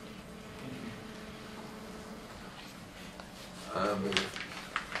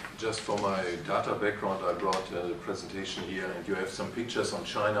 Just for my data background, I brought a presentation here, and you have some pictures on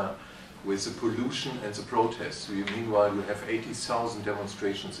China with the pollution and the protests. Meanwhile, you have 80,000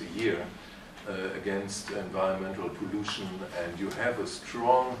 demonstrations a year against environmental pollution, and you have a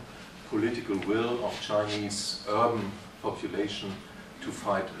strong political will of Chinese urban population to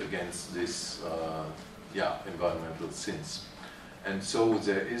fight against this environmental sins. And so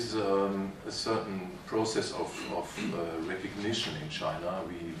there is a certain process of recognition in China.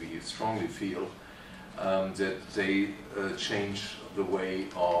 We strongly feel that they change the way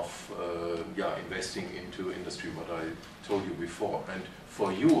of investing into industry, what I told you before. And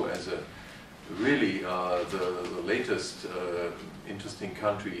for you as a really the latest interesting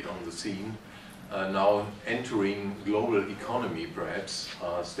country on the scene, now entering global economy perhaps,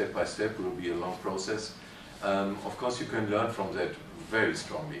 step by step, will be a long process. Of course, you can learn from that very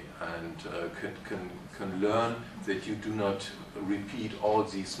strongly, and can learn that you do not repeat all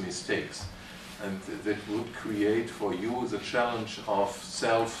these mistakes, and that would create for you the challenge of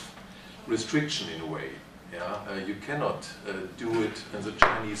self-restriction in a way. You cannot do it in the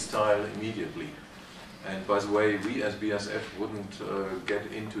Chinese style immediately. And by the way, we as BASF wouldn't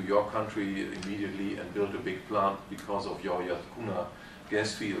get into your country immediately and build a big plant because of your Yakuna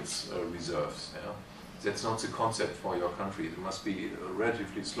gas fields reserves. That's not the concept for your country. It must be a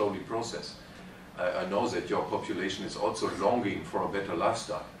relatively slowly processed. I know that your population is also longing for a better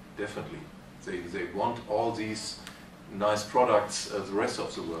lifestyle, definitely. They want all these nice products the rest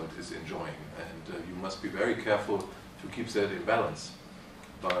of the world is enjoying, and you must be very careful to keep that in balance.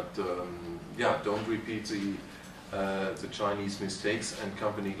 But don't repeat the Chinese mistakes, and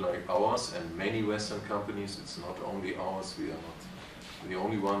companies like ours and many Western companies, it's not only ours, we are not the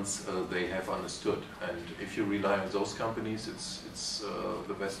only ones, they have understood. And if you rely on those companies, it's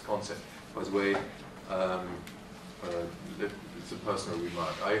the best concept. By the way, it's a personal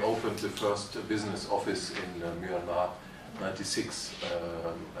remark. I opened the first business office in Myanmar '96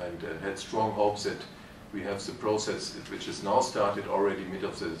 and had strong hopes that we have the process, which is now started already mid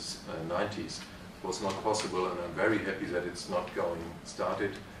of the '90s, was not possible, and I'm very happy that it's not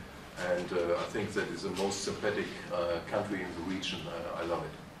started. And I think that is the most sympathetic country in the region. I love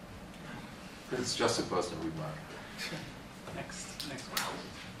it. It's just a personal remark. Next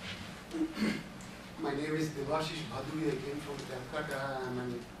one. My name is Devashish Bhaduri. I came from Calcutta. I'm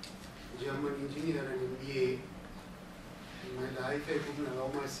a German engineer and MBA. In my life, I couldn't allow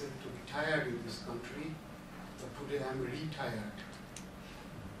myself to retire in this country, but today I'm retired.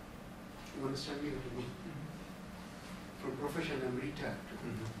 You understand me? From profession, I'm retired.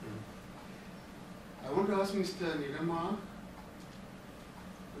 I want to ask Mr. Niedermark,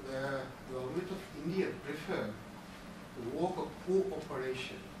 the government of India prefer to work of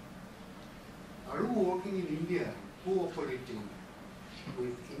cooperation. Are you working in India, cooperating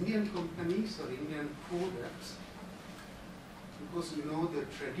with Indian companies or Indian products? Because you know the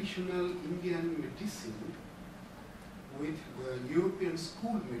traditional Indian medicine with the European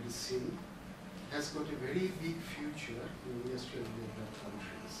school medicine has got a very big future in industrial developed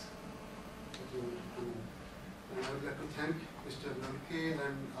countries. And I would like to thank Mr. Lölke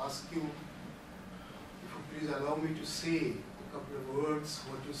and ask you if you please allow me to say a couple of words,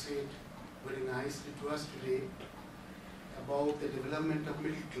 what you said very nicely to us today about the development of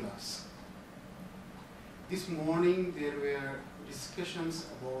middle class. This morning there were discussions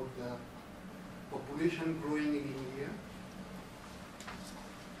about the population growing in India,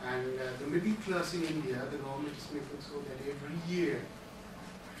 and the middle class in India, the government is making so that every year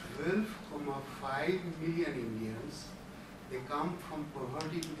 12.5 million Indians, they come from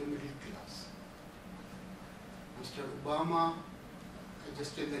poverty to the middle class. Mr. Obama, I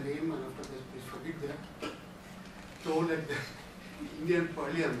just tell the name and after that please forget that, told at the Indian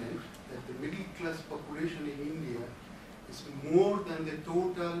Parliament that the middle class population in India is more than the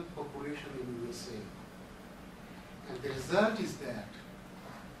total population in USA. And the result is that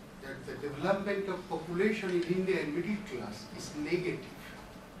the development of population in India and middle class is negative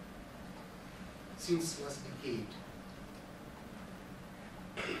since last decade.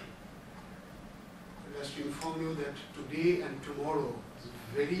 Just to inform you that today and tomorrow is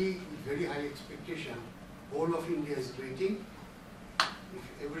very, very high expectation. All of India is waiting.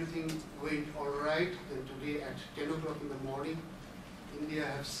 If everything went all right, then today at 10 o'clock in the morning, India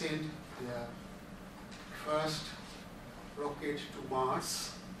have sent their first rocket to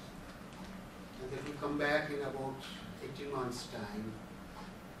Mars, and that will come back in about 18 months' time.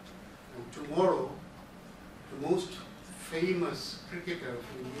 And tomorrow, the most famous cricketer of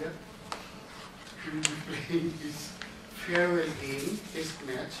India will be playing his farewell game, test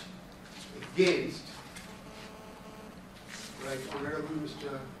match, against Right Honorable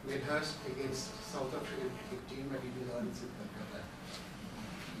Mr. Medhurst against South African cricket team at the Gardens in Calcutta.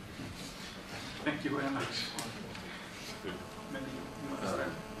 Thank you very much. Maybe you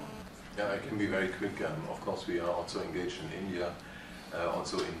understand. Yeah, I can be very quick. Of course, we are also engaged in India,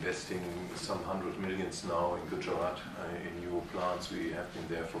 also investing some 100 millions now in Gujarat in new plants. We have been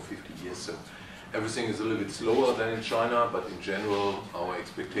there for 50 years, so everything is a little bit slower than in China, but in general, our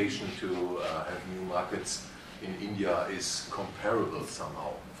expectation to have new markets in India is comparable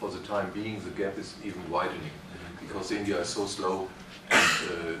somehow. For the time being, the gap is even widening because India is so slow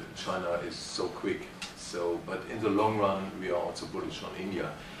and China is so quick. So, but in the long run, we are also bullish on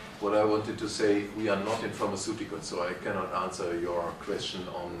India. What I wanted to say, we are not in pharmaceuticals, so I cannot answer your question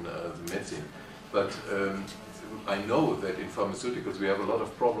on the medicine. But I know that in pharmaceuticals we have a lot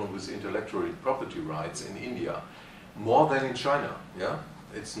of problems with intellectual property rights in India, more than in China. Yeah,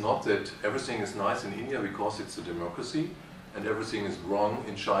 it's not that everything is nice in India because it's a democracy, and everything is wrong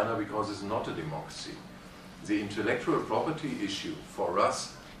in China because it's not a democracy. The intellectual property issue for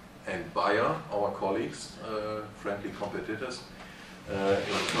us and Bayer, our colleagues, friendly competitors,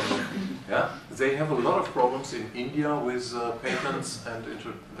 yeah, they have a lot of problems in India with patents and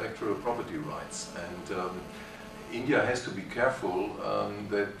intellectual property rights, and India has to be careful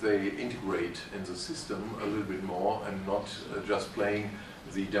that they integrate in the system a little bit more and not just playing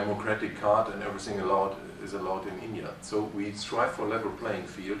the democratic card and everything is allowed in India. So we strive for a level playing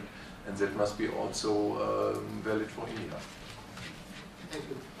field, and that must be also valid for India. Thank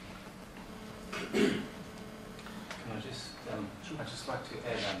you. Can I just, I'd just like to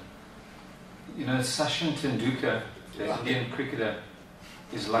add, you know, Sachin Tendulkar, the Indian cricketer,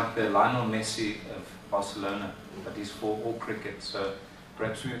 is like the Lionel Messi of Barcelona, but he's for all cricket, so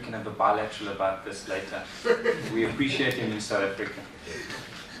perhaps we can have a bilateral about this later. We appreciate him in South Africa.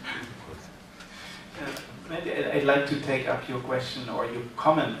 Maybe I'd like to take up your question or your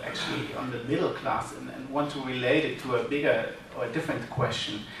comment actually on the middle class and want to relate it to a bigger or a different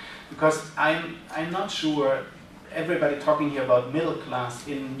question, because I'm not sure everybody talking here about middle class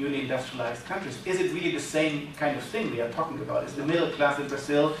in newly industrialized countries, is it really the same kind of thing we are talking about? Is the middle class in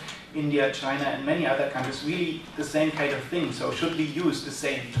Brazil India, China, and many other countries really the same kind of thing. So should we use the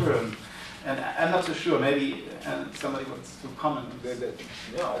same term? And I'm not so sure. Maybe somebody wants to comment.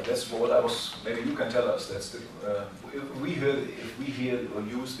 Yeah, that's what I was. Maybe you can tell us. That's the. If we hear or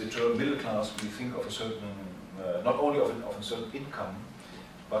use the term middle class, we think of a certain, not only of a certain income,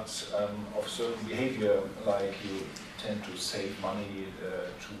 but of certain behavior, like you tend to save money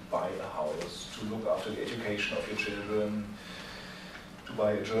to buy a house, to look after the education of your children, to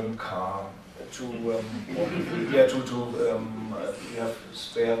buy a German car, to you have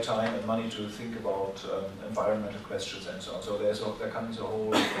spare time and money to think about environmental questions and so on. So there comes a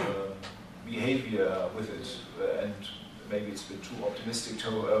whole behavior with it, and maybe it's a bit too optimistic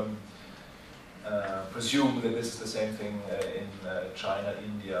to presume that this is the same thing in China,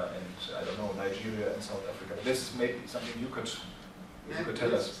 India, and I don't know, Nigeria and South Africa. But this is maybe something you could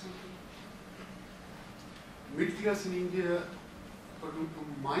tell us. Middle class in India, according to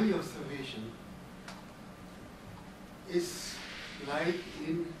my observation, is like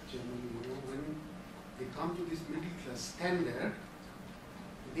in Germany. You know, when they come to this middle class standard,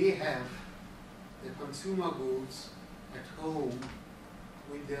 they have the consumer goods at home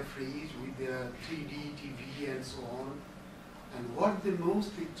with their fridge, with their 3D TV and so on. And what they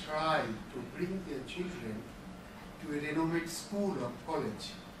mostly try to bring their children to a renowned school or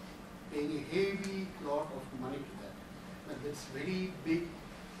college, paying a heavy lot of money to that. And that's very big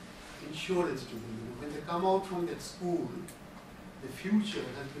insurance to them. You know, when they come out from that school, the future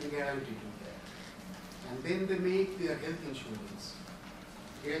has been guaranteed to them. And then they make their health insurance,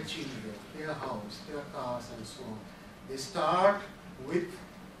 their children, their house, their cars and so on. They start with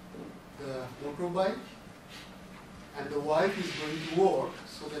the motorbike, and the wife is going to work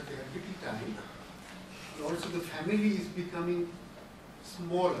so that they have little time. And also the family is becoming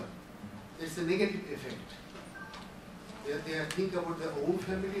smaller. There's a negative effect. They think about their own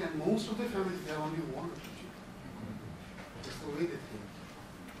family, and most of the families, they have only one or two children. That's the way they think.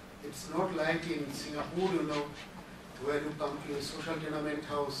 It's not like in Singapore, you know, where you come to a social tenement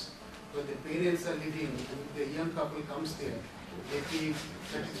house where the parents are living and the young couple comes there. They pay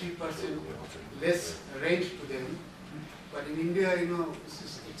 33% less rent to them. But in India, you know, this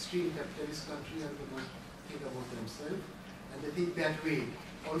is extreme capitalist country, and they must think about themselves. And they think that way.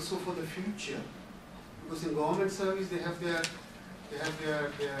 Also for the future, because in government service they have their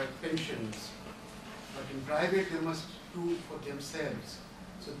pensions, but in private they must do for themselves.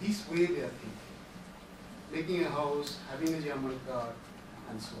 So this way they are thinking, making a house, having a German car,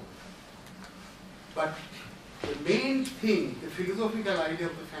 and so on. But the main thing, the philosophical idea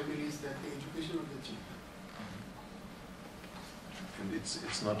of the family is that the education of the children. And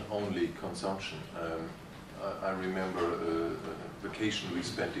it's not only consumption. I remember a vacation we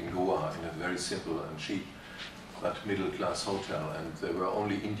spent in Goa in a very simple and cheap but middle-class hotel, and there were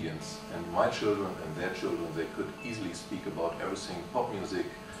only Indians. And my children and their children, they could easily speak about everything, pop music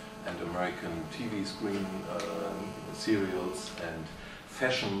and American TV screen serials and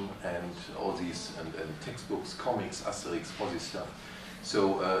fashion and all these, and textbooks, comics, Asterix, all this stuff.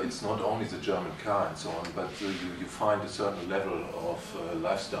 So it's not only the German car and so on, but you find a certain level of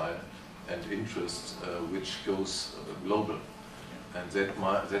lifestyle and interest which goes global. And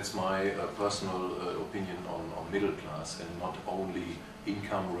that's my personal opinion on middle class, and not only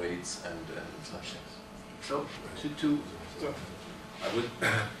income rates and such things. So,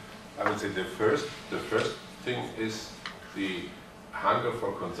 I would say the first thing is the hunger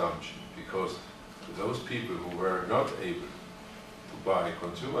for consumption, because those people who were not able to buy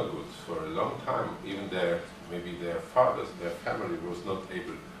consumer goods for a long time, even maybe their fathers, their family was not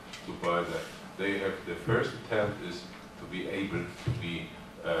able to buy that. They have the first attempt is to be able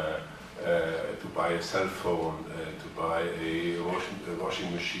to buy a cell phone, to buy a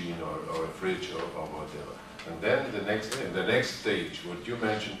washing machine or a fridge or whatever. And then the next stage, what you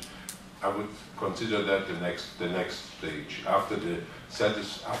mentioned, I would consider that the next stage. After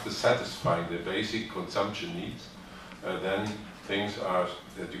satisfying the basic consumption needs, then things are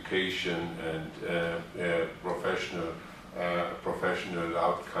education and professional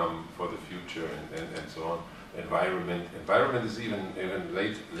outcome for the future and so on. Environment is even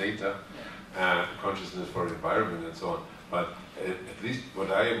later, consciousness for environment and so on. But at least what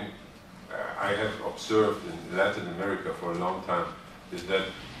I have observed in Latin America for a long time is that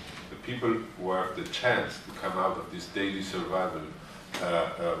the people who have the chance to come out of this daily survival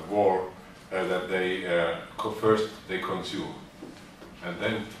war, that they first they consume, and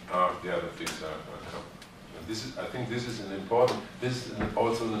then the other things are come. And I think this is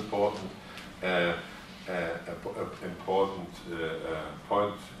also an important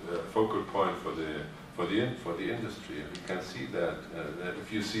focal point for for the industry. And you can see that, that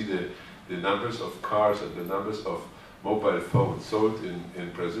if you see the numbers of cars and the numbers of mobile phones sold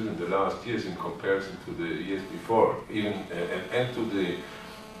in Brazil in the last years in comparison to the years before, even and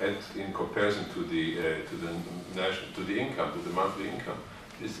in comparison to the income, to the monthly income,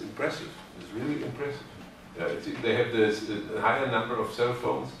 is impressive. It's really impressive. They have this higher number of cell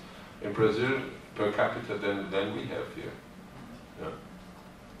phones in Brazil per capita than we have here. Yeah.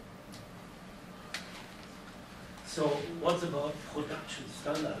 So what about production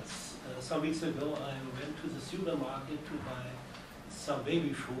standards? Some weeks ago I went to the supermarket to buy some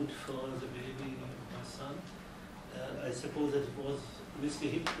baby food for the baby of my son. I suppose it was Mr.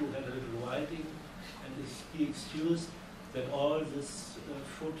 Hipp who had a little writing, and he excused that all this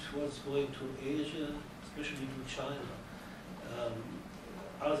food was going to Asia, especially to China.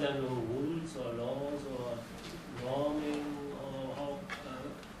 Are there no rules or laws or norming, or how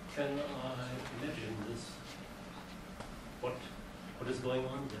can I imagine this? What is going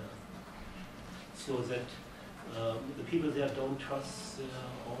on there? So that the people there don't trust their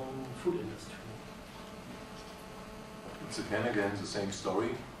own food industry. It's again the same story.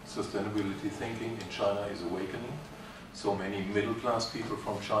 Sustainability thinking in China is awakening. So many middle-class people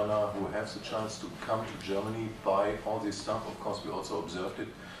from China who have the chance to come to Germany, buy all this stuff. Of course, we also observed it,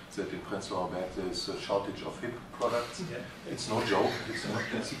 that in Prenzlauer Berg there's a shortage of hip products. Yeah. It's no joke,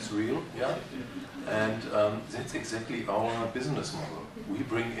 it's real. Yeah. And that's exactly our business model. We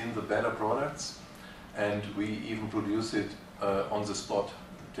bring in the better products, and we even produce it on the spot.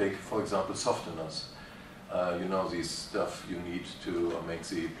 Take, for example, softeners. You know, this stuff you need to make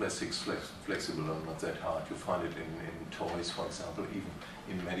the plastics flexible and not that hard. You find it in toys, for example, even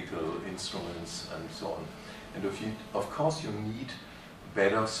in medical instruments and so on. And of course you need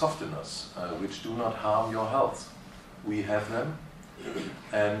better softeners, which do not harm your health. We have them,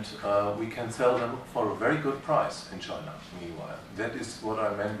 and we can sell them for a very good price in China, meanwhile. That is what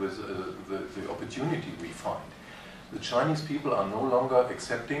I meant with the opportunity we find. The Chinese people are no longer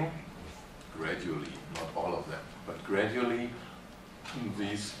accepting, gradually, not all of them, but gradually,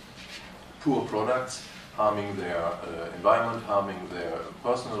 these poor products harming their environment, harming their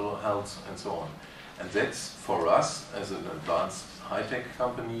personal health, and so on. And that's, for us, as an advanced high-tech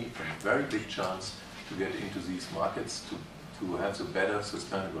company, a very big chance to get into these markets, to have the better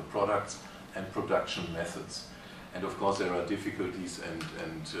sustainable products and production methods. And of course, there are difficulties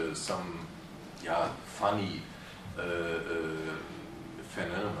and some funny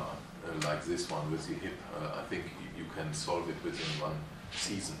phenomena. Like this one with the hip, I think you can solve it within one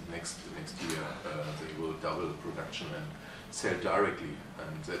season. Next year they will double production and sell directly,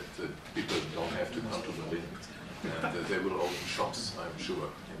 and that people don't have to come to Berlin. And they will open shops, I'm sure,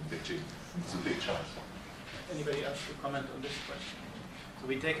 in Beijing. It's a big chance. Anybody else to comment on this question? So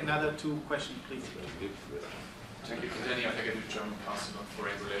we take another 2 questions, please. Thank you. Danny, I get the German Council on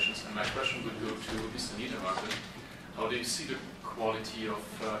Foreign Relations, and my question would go to Mr. Niedermark. How do you see the quality of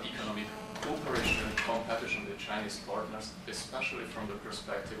economic cooperation and competition with Chinese partners, especially from the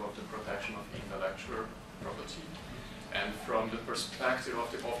perspective of the protection of intellectual property and from the perspective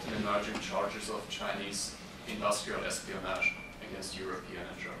of the often emerging charges of Chinese industrial espionage against European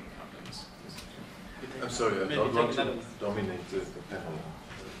and German companies? I'm sorry, I don't want to dominate the panel,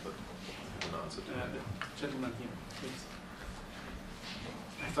 but I can answer to that. The gentleman here, please.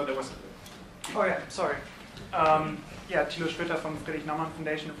 I thought there was Oh yeah, sorry. Thilo Schwitter from Friedrich Naumann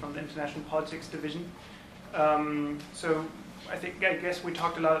Foundation from the International Politics Division. So I guess we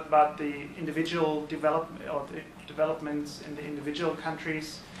talked a lot about the individual developments in the individual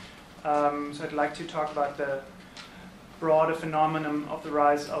countries. So I'd like to talk about the broader phenomenon of the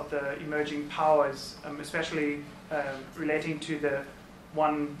rise of the emerging powers, especially relating to the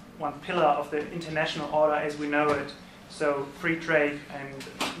one pillar of the international order as we know it. So free trade and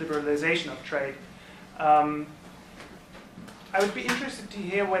liberalization of trade. I would be interested to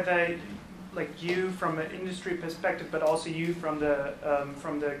hear whether, like you from an industry perspective, but also you from the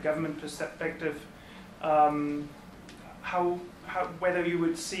government perspective, whether you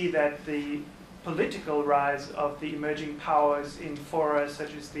would see that the political rise of the emerging powers in fora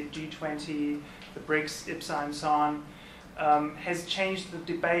such as the G20, the BRICS, IPSA, and so on, has changed the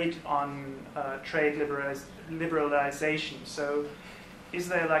debate on trade liberalization. So is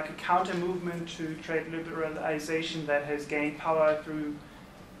there like a counter movement to trade liberalization that has gained power through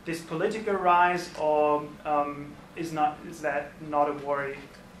this political rise, or is that not a worry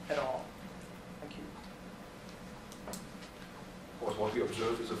at all? Thank you. Of course, what we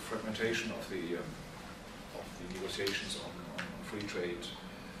observe is a fragmentation of the negotiations on free trade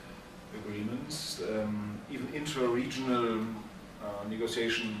agreements. Even intra-regional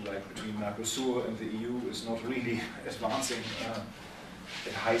negotiation like between Mercosur and the EU is not really advancing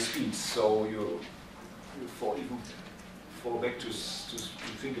at high speed. So you fall back to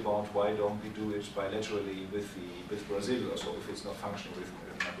think about why don't we do it bilaterally with Brazil, or so if it's not functional with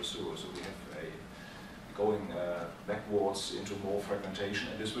Mercosur. So we have going backwards into more fragmentation,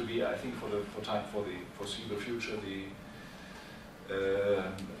 and this will be, I think, for the foreseeable future,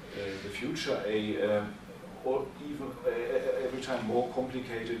 the future or even every time more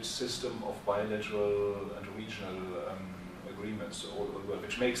complicated system of bilateral and regional agreements,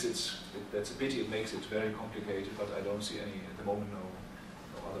 which makes it, that's a pity, it makes it very complicated, but I don't see any, at the moment, no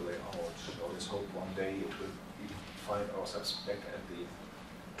other way out. Let's hope one day it will find ourselves back at the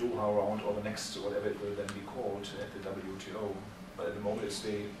Doha round or the next, whatever it will then be called, at the WTO. But at the moment it's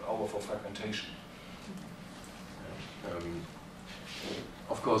the hour for fragmentation.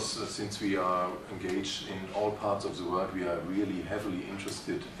 Of course, since we are engaged in all parts of the world, we are really heavily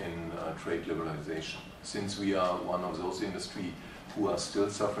interested in trade liberalization. Since we are one of those industries who are still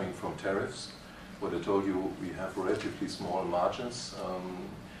suffering from tariffs, what I told you, we have relatively small margins.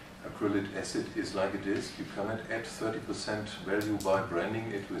 Acrylic acid is like it is. You cannot add 30% value by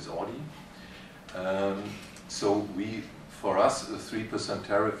branding it with Audi. So for us, a 3%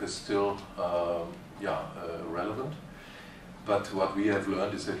 tariff is still relevant. But what we have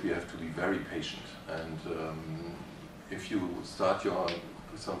learned is that we have to be very patient. And if you start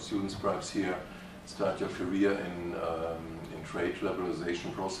some students perhaps here, start your career in trade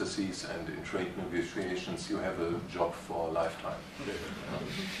liberalization processes and in trade negotiations, you have a job for a lifetime.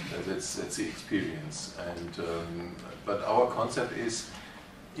 That's the experience. And but our concept is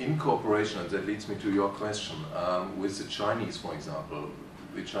in cooperation, and that leads me to your question, with the Chinese, for example,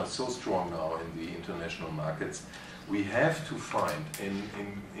 which are so strong now in the international markets. We have to find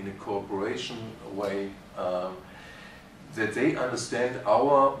in a cooperation way that they understand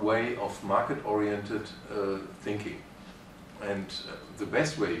our way of market-oriented thinking. And the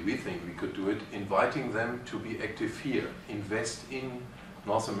best way we think we could do it, inviting them to be active here, invest in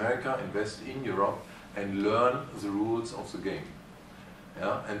North America, invest in Europe, and learn the rules of the game.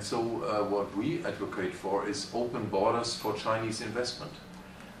 Yeah? And so what we advocate for is open borders for Chinese investment.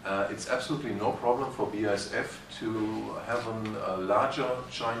 It's absolutely no problem for BASF to have a larger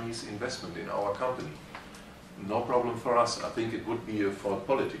Chinese investment in our company. No problem for us. I think it would be for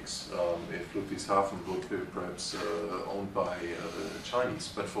politics if Ludwigshafen would be perhaps owned by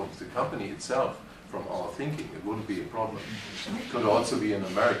Chinese. But for the company itself, from our thinking, it wouldn't be a problem. It could also be an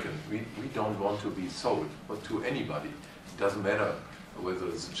American. We don't want to be sold to anybody. It doesn't matter whether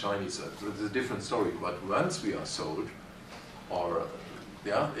it's a Chinese. It's a different story. But once we are sold, or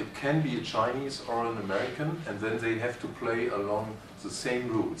it can be a Chinese or an American, and then they have to play along the same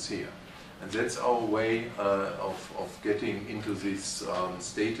rules here. And that's our way of getting into this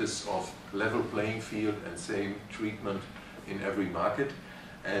status of level playing field and same treatment in every market.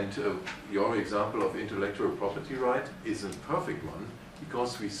 And your example of intellectual property right is a perfect one,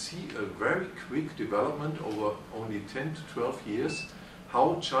 because we see a very quick development over only 10 to 12 years,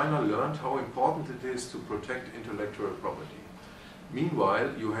 how China learned how important it is to protect intellectual property.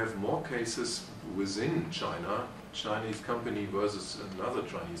 Meanwhile, you have more cases within China, Chinese company versus another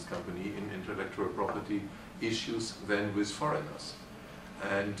Chinese company in intellectual property issues than with foreigners.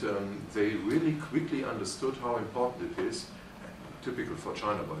 And they really quickly understood how important it is. Typical for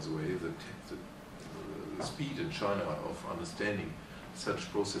China, by the way, the speed in China of understanding such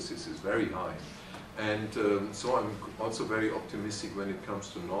processes is very high. And so I'm also very optimistic when it comes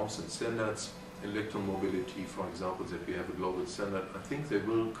to norms and standards. Electromobility, for example, that we have a global standard. I think they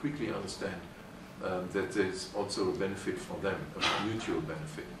will quickly understand that there's also a benefit for them, a mutual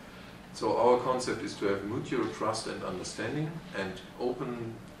benefit. So our concept is to have mutual trust and understanding and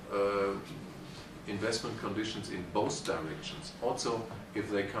open investment conditions in both directions. Also, if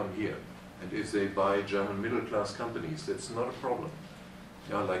they come here and if they buy German middle-class companies, that's not a problem.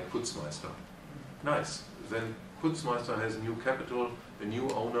 Yeah, like Putzmeister. Nice. Then Putzmeister has new capital, a new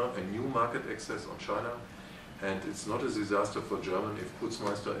owner, a new market access on China. And it's not a disaster for Germany if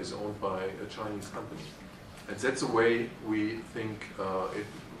Putzmeister is owned by a Chinese company. And that's a way we think it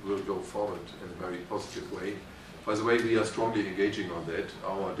will go forward in a very positive way. By the way, we are strongly engaging on that.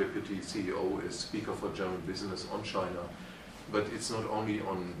 Our deputy CEO is speaker for German business on China. But it's not only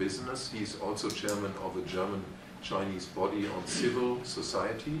on business, he's also chairman of a German-Chinese body on civil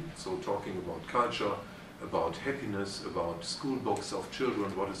society, so talking about culture, about happiness, about school books of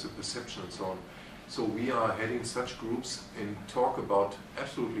children, what is the perception and so on. So we are heading such groups and talk about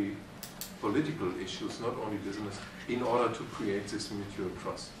absolutely political issues, not only business, in order to create this mutual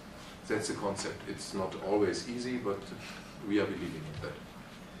trust. That's the concept. It's not always easy, but we are believing in that.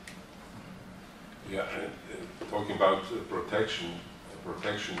 Yeah, talking about protectionism,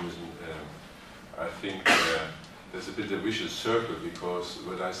 I think there's a bit of a vicious circle, because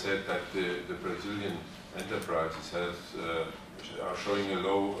when I said that the Brazilian enterprises are showing a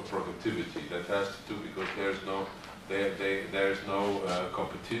low productivity, that has to do because there's no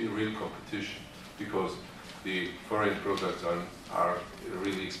real competition, because the foreign products are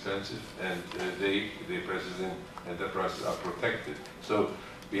really expensive, and the Brazilian enterprises are protected. So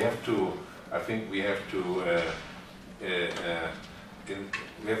we have to, I think we have to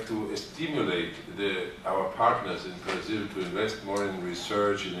stimulate our partners in Brazil to invest more in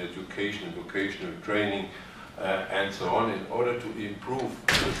research, in education, in vocational training, and so on, in order to improve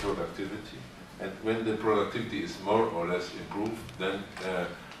the productivity. And when the productivity is more or less improved, then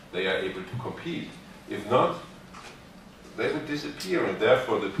they are able to compete. If not, they will disappear, and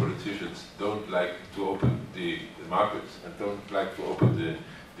therefore the politicians don't like to open the markets and don't like to open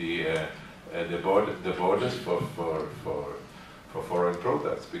the borders for foreign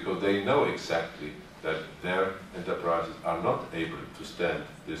products, because they know exactly that their enterprises are not able to stand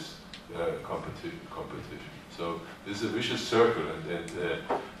this competition. So this is a vicious circle, and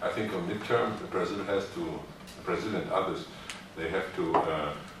I think on midterm Brazil and others, they have to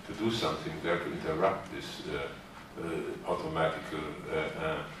do something there to interrupt this automatic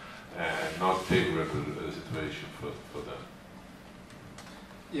not favorable situation for them.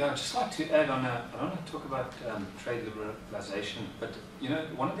 Yeah, I'd just like to add on. I don't want to talk about trade liberalization, but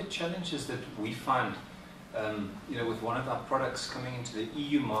one of the challenges that we find, with one of our products coming into the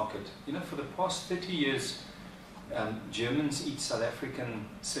EU market, for the past 30 years, Germans eat South African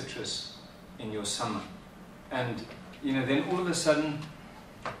citrus in your summer, and then all of a sudden,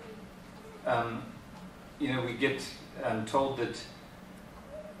 we get told that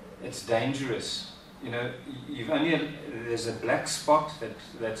it's dangerous. There's a black spot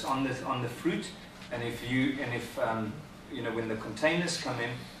that's on the fruit, and when the containers come in,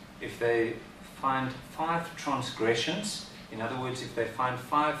 if they find 5 transgressions, in other words, if they find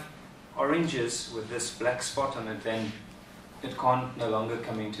 5 oranges with this black spot on it, then it can't no longer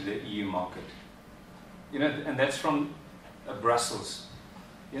come into the EU market. And that's from Brussels,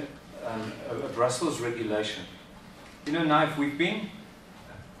 a Brussels regulation. Now if we've been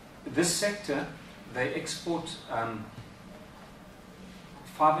this sector. They export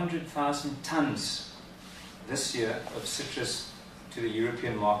 500,000 tons this year of citrus to the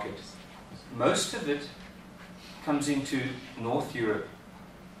European market. Most of it comes into North Europe.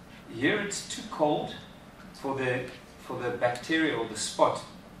 Here it's too cold for the bacteria or the spot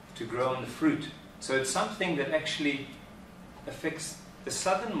to grow on the fruit. So it's something that actually affects the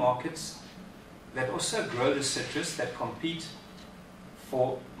southern markets that also grow the citrus, that compete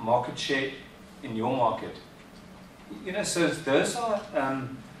for market share in your market. So those are,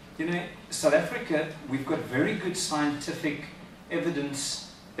 South Africa, we've got very good scientific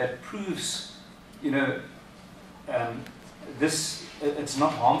evidence that proves, this, it's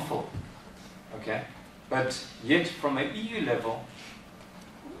not harmful, okay? But yet from an EU level,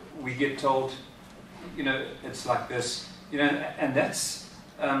 we get told, it's like this, and that's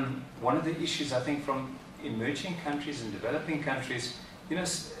one of the issues, I think, from emerging countries and developing countries.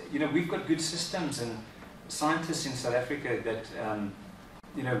 We've got good systems and scientists in South Africa that,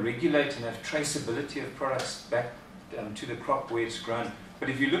 regulate and have traceability of products back to the crop where it's grown. But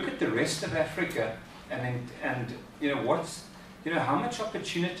if you look at the rest of Africa, how much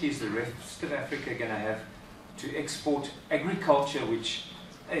opportunity is the rest of Africa going to have to export agriculture, which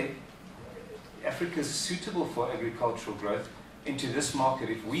Africa is suitable for agricultural growth, into this market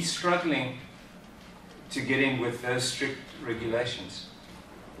if we're struggling to get in with those strict regulations?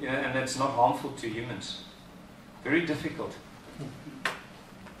 And that's not harmful to humans. Very difficult.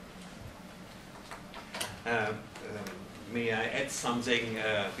 May I add something,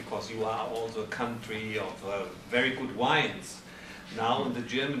 because you are also a country of very good wines. Now in the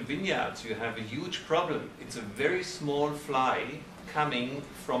German vineyards you have a huge problem. It's a very small fly coming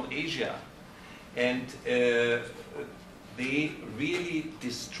from Asia, and they really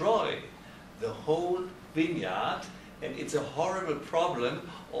destroy the whole vineyard, and it's a horrible problem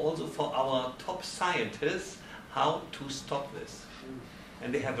also for our top scientists how to stop this.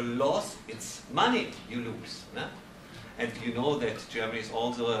 And they have a loss, it's money you lose. No? And you know that Germany is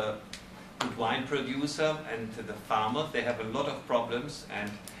also a good wine producer, and the farmers, they have a lot of problems, and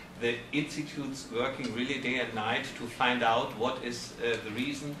the institutes working really day and night to find out what is the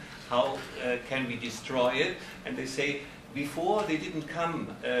reason, how can we destroy it. And they say, before they didn't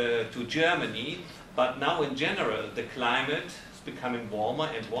come to Germany, but now in general the climate is becoming warmer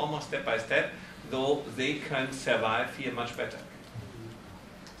and warmer step by step. though they can survive here much better.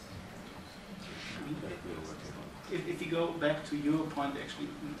 If you go back to your point, actually,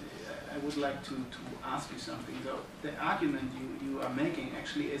 I would like to ask you something. Though the argument you are making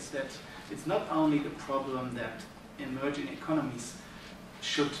actually is that it's not only the problem that emerging economies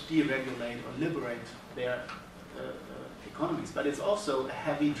should deregulate or liberate their economies, but it's also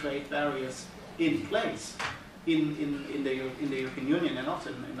heavy trade barriers in place in the European Union and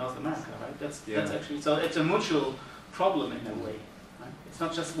often in North America, right? That's actually, so it's a mutual problem in a way. Right? It's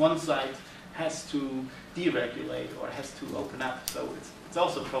not just one side has to deregulate or has to open up. So it's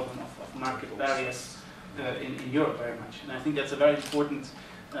also a problem of market barriers in Europe very much. And I think that's a very important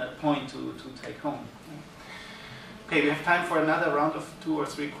point to take home. Okay, we have time for another round of 2 or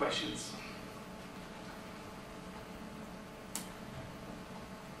 3 questions.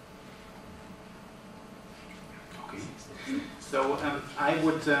 Okay. So I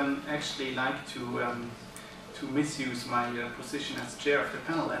would actually like to misuse my position as chair of the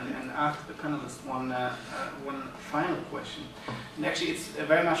panel and ask the panelists one final question. And actually, it's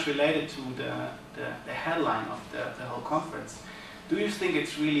very much related to the headline of the whole conference. Do you think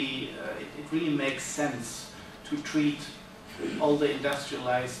it's really it really makes sense to treat all the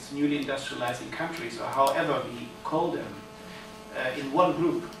industrialized, newly industrializing countries, or however we call them, in one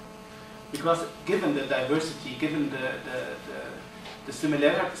group? Because given the diversity, given the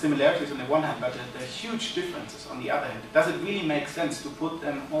similarities on the one hand, but the huge differences on the other hand, does it really make sense to put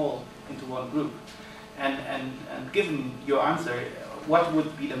them all into one group? And given your answer, what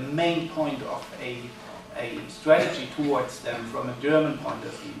would be the main point of a strategy towards them from a German point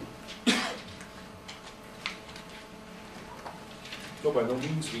of view? No, by no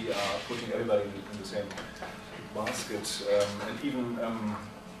means we are putting everybody in the same basket, and even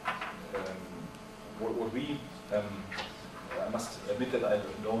what we I must admit that I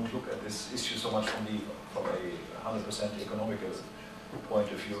don't look at this issue so much from a 100% economical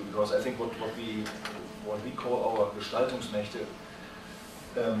point of view, because I think what we call our Gestaltungsmächte,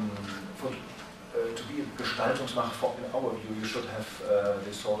 to be a Gestaltungsmacher in our view, you should have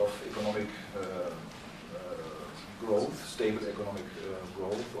this sort of economic growth, stable economic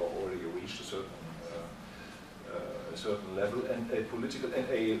growth, or already reached a certain level, and a political and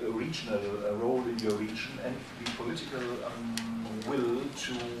a regional role in your region, and the political will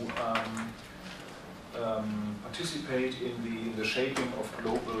to participate in the shaping of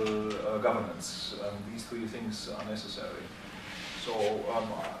global governance. These 3 things are necessary. So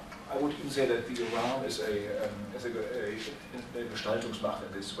I would even say that the Iran is a Gestaltungsmacht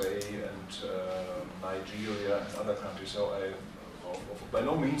in this way, and Nigeria and other countries. So by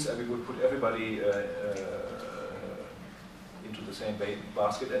no means we would put everybody into the same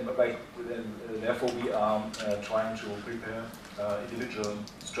basket, and therefore we are trying to prepare individual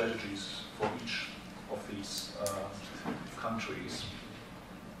strategies for each of these countries.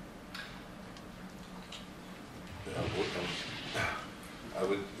 I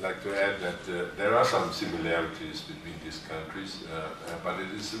would like to add that there are some similarities between these countries, but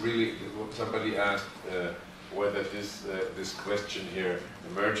it is really, somebody asked whether this question here,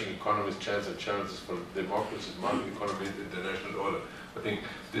 emerging economies, chances and challenges for democracy, market economy, international order. I think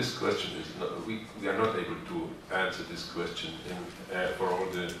this question is not, we are not able to answer this question for all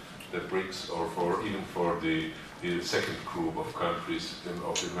the BRICS, or even for the second group of countries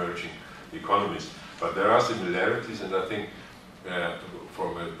of emerging economies. But there are similarities, and I think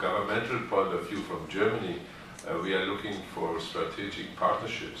from a governmental point of view, from Germany, we are looking for strategic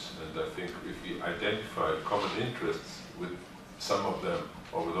partnerships, and I think if we identify common interests with some of them,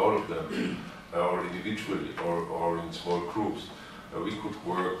 or with all of them, or individually, or in small groups, we could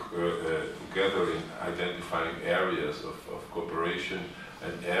work together in identifying areas of cooperation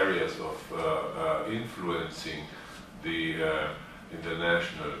and areas of influencing the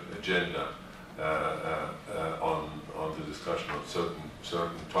international agenda on the discussion of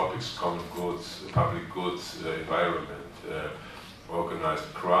certain topics, common goods, public goods, environment,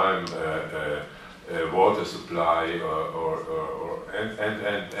 organized crime, water supply, and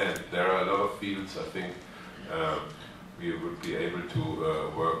there are a lot of fields. I think we would be able to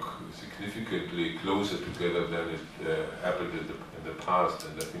work significantly closer together than it happened in the past,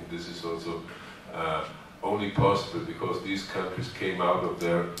 and I think this is also only possible because these countries came out of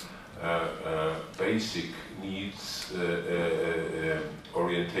their basic needs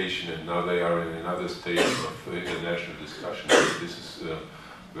orientation, and now they are in another stage of international discussion. This is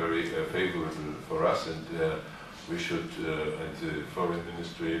very favorable for us, and we should, and the foreign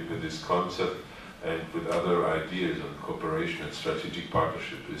ministry with this concept and with other ideas on cooperation and strategic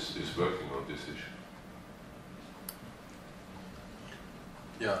partnership is working on this issue.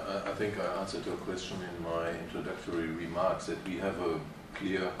 Yeah, I think I answered your question in my introductory remarks that we have a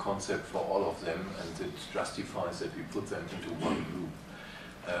clear concept for all of them, and it justifies that we put them into one group.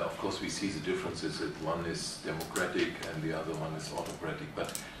 Of course, we see the differences, that one is democratic and the other one is autocratic.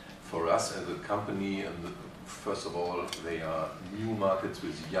 But for us as a company, first of all, they are new markets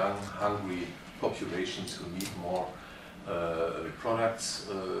with young, hungry populations who need more products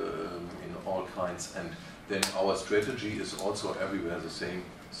in all kinds. And then our strategy is also everywhere the same: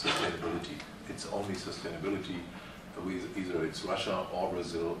 sustainability. It's only sustainability. Either it's Russia or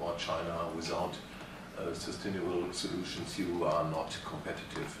Brazil or China. Without sustainable solutions, you are not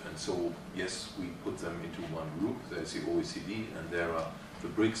competitive. And so, yes, we put them into one group. There's the OECD, and there are the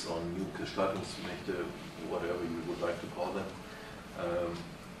BRICS, or new Gestaltungsmächte, whatever you would like to call them.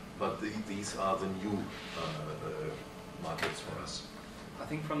 But these are the new markets for us. I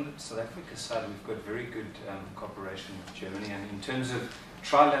think from the South Africa side, we've got very good cooperation with Germany, and in terms of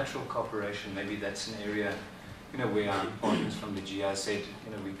trilateral cooperation, maybe that's an area, where our partners from the GIZ,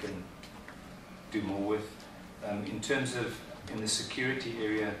 we can do more with. In terms of in the security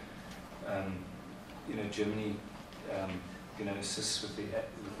area, Germany, assists with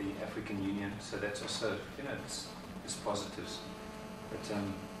the African Union, so that's also, it's positives. But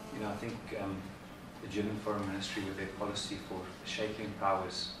I think the German Foreign Ministry, with their policy for shaping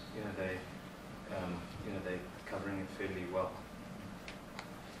powers, they're covering it fairly well.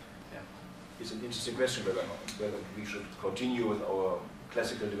 Yeah. It's an interesting question whether we should continue with our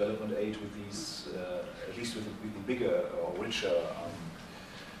classical development aid with these, at least with the bigger or richer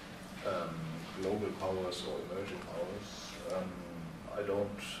global powers or emerging powers.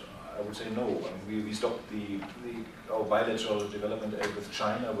 I would say no. I mean, we stopped our bilateral development aid with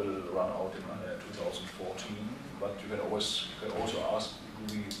China will run out in 2014, but you can also ask,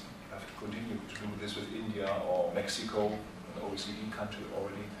 do we have to continue to do this with India or Mexico, an OECD country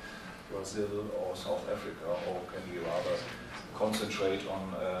already, Brazil or South Africa, or can we rather concentrate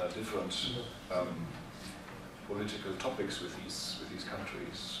on different political topics with these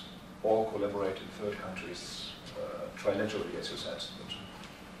countries, or collaborate in third countries trilaterally, as you said.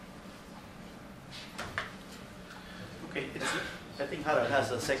 Okay, I think Harald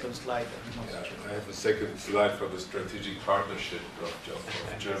has a second slide. I have a second slide for the strategic partnership of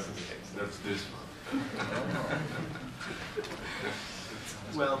Germany. That's this one.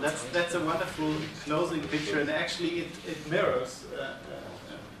 Well, that's a wonderful closing picture, and actually it mirrors,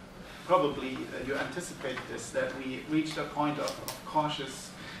 probably you anticipated this, that we reached a point of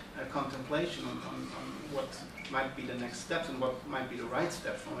cautious contemplation on what might be the next steps and what might be the right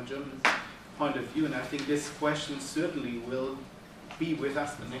steps from a German point of view. And I think this question certainly will be with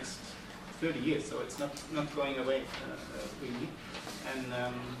us the next 30 years, so it's not going away really. And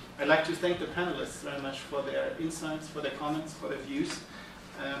I'd like to thank the panelists very much for their insights, for their comments, for their views.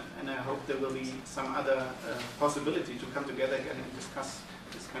 And I hope there will be some other possibility to come together again and discuss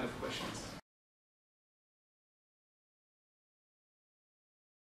this kind of questions.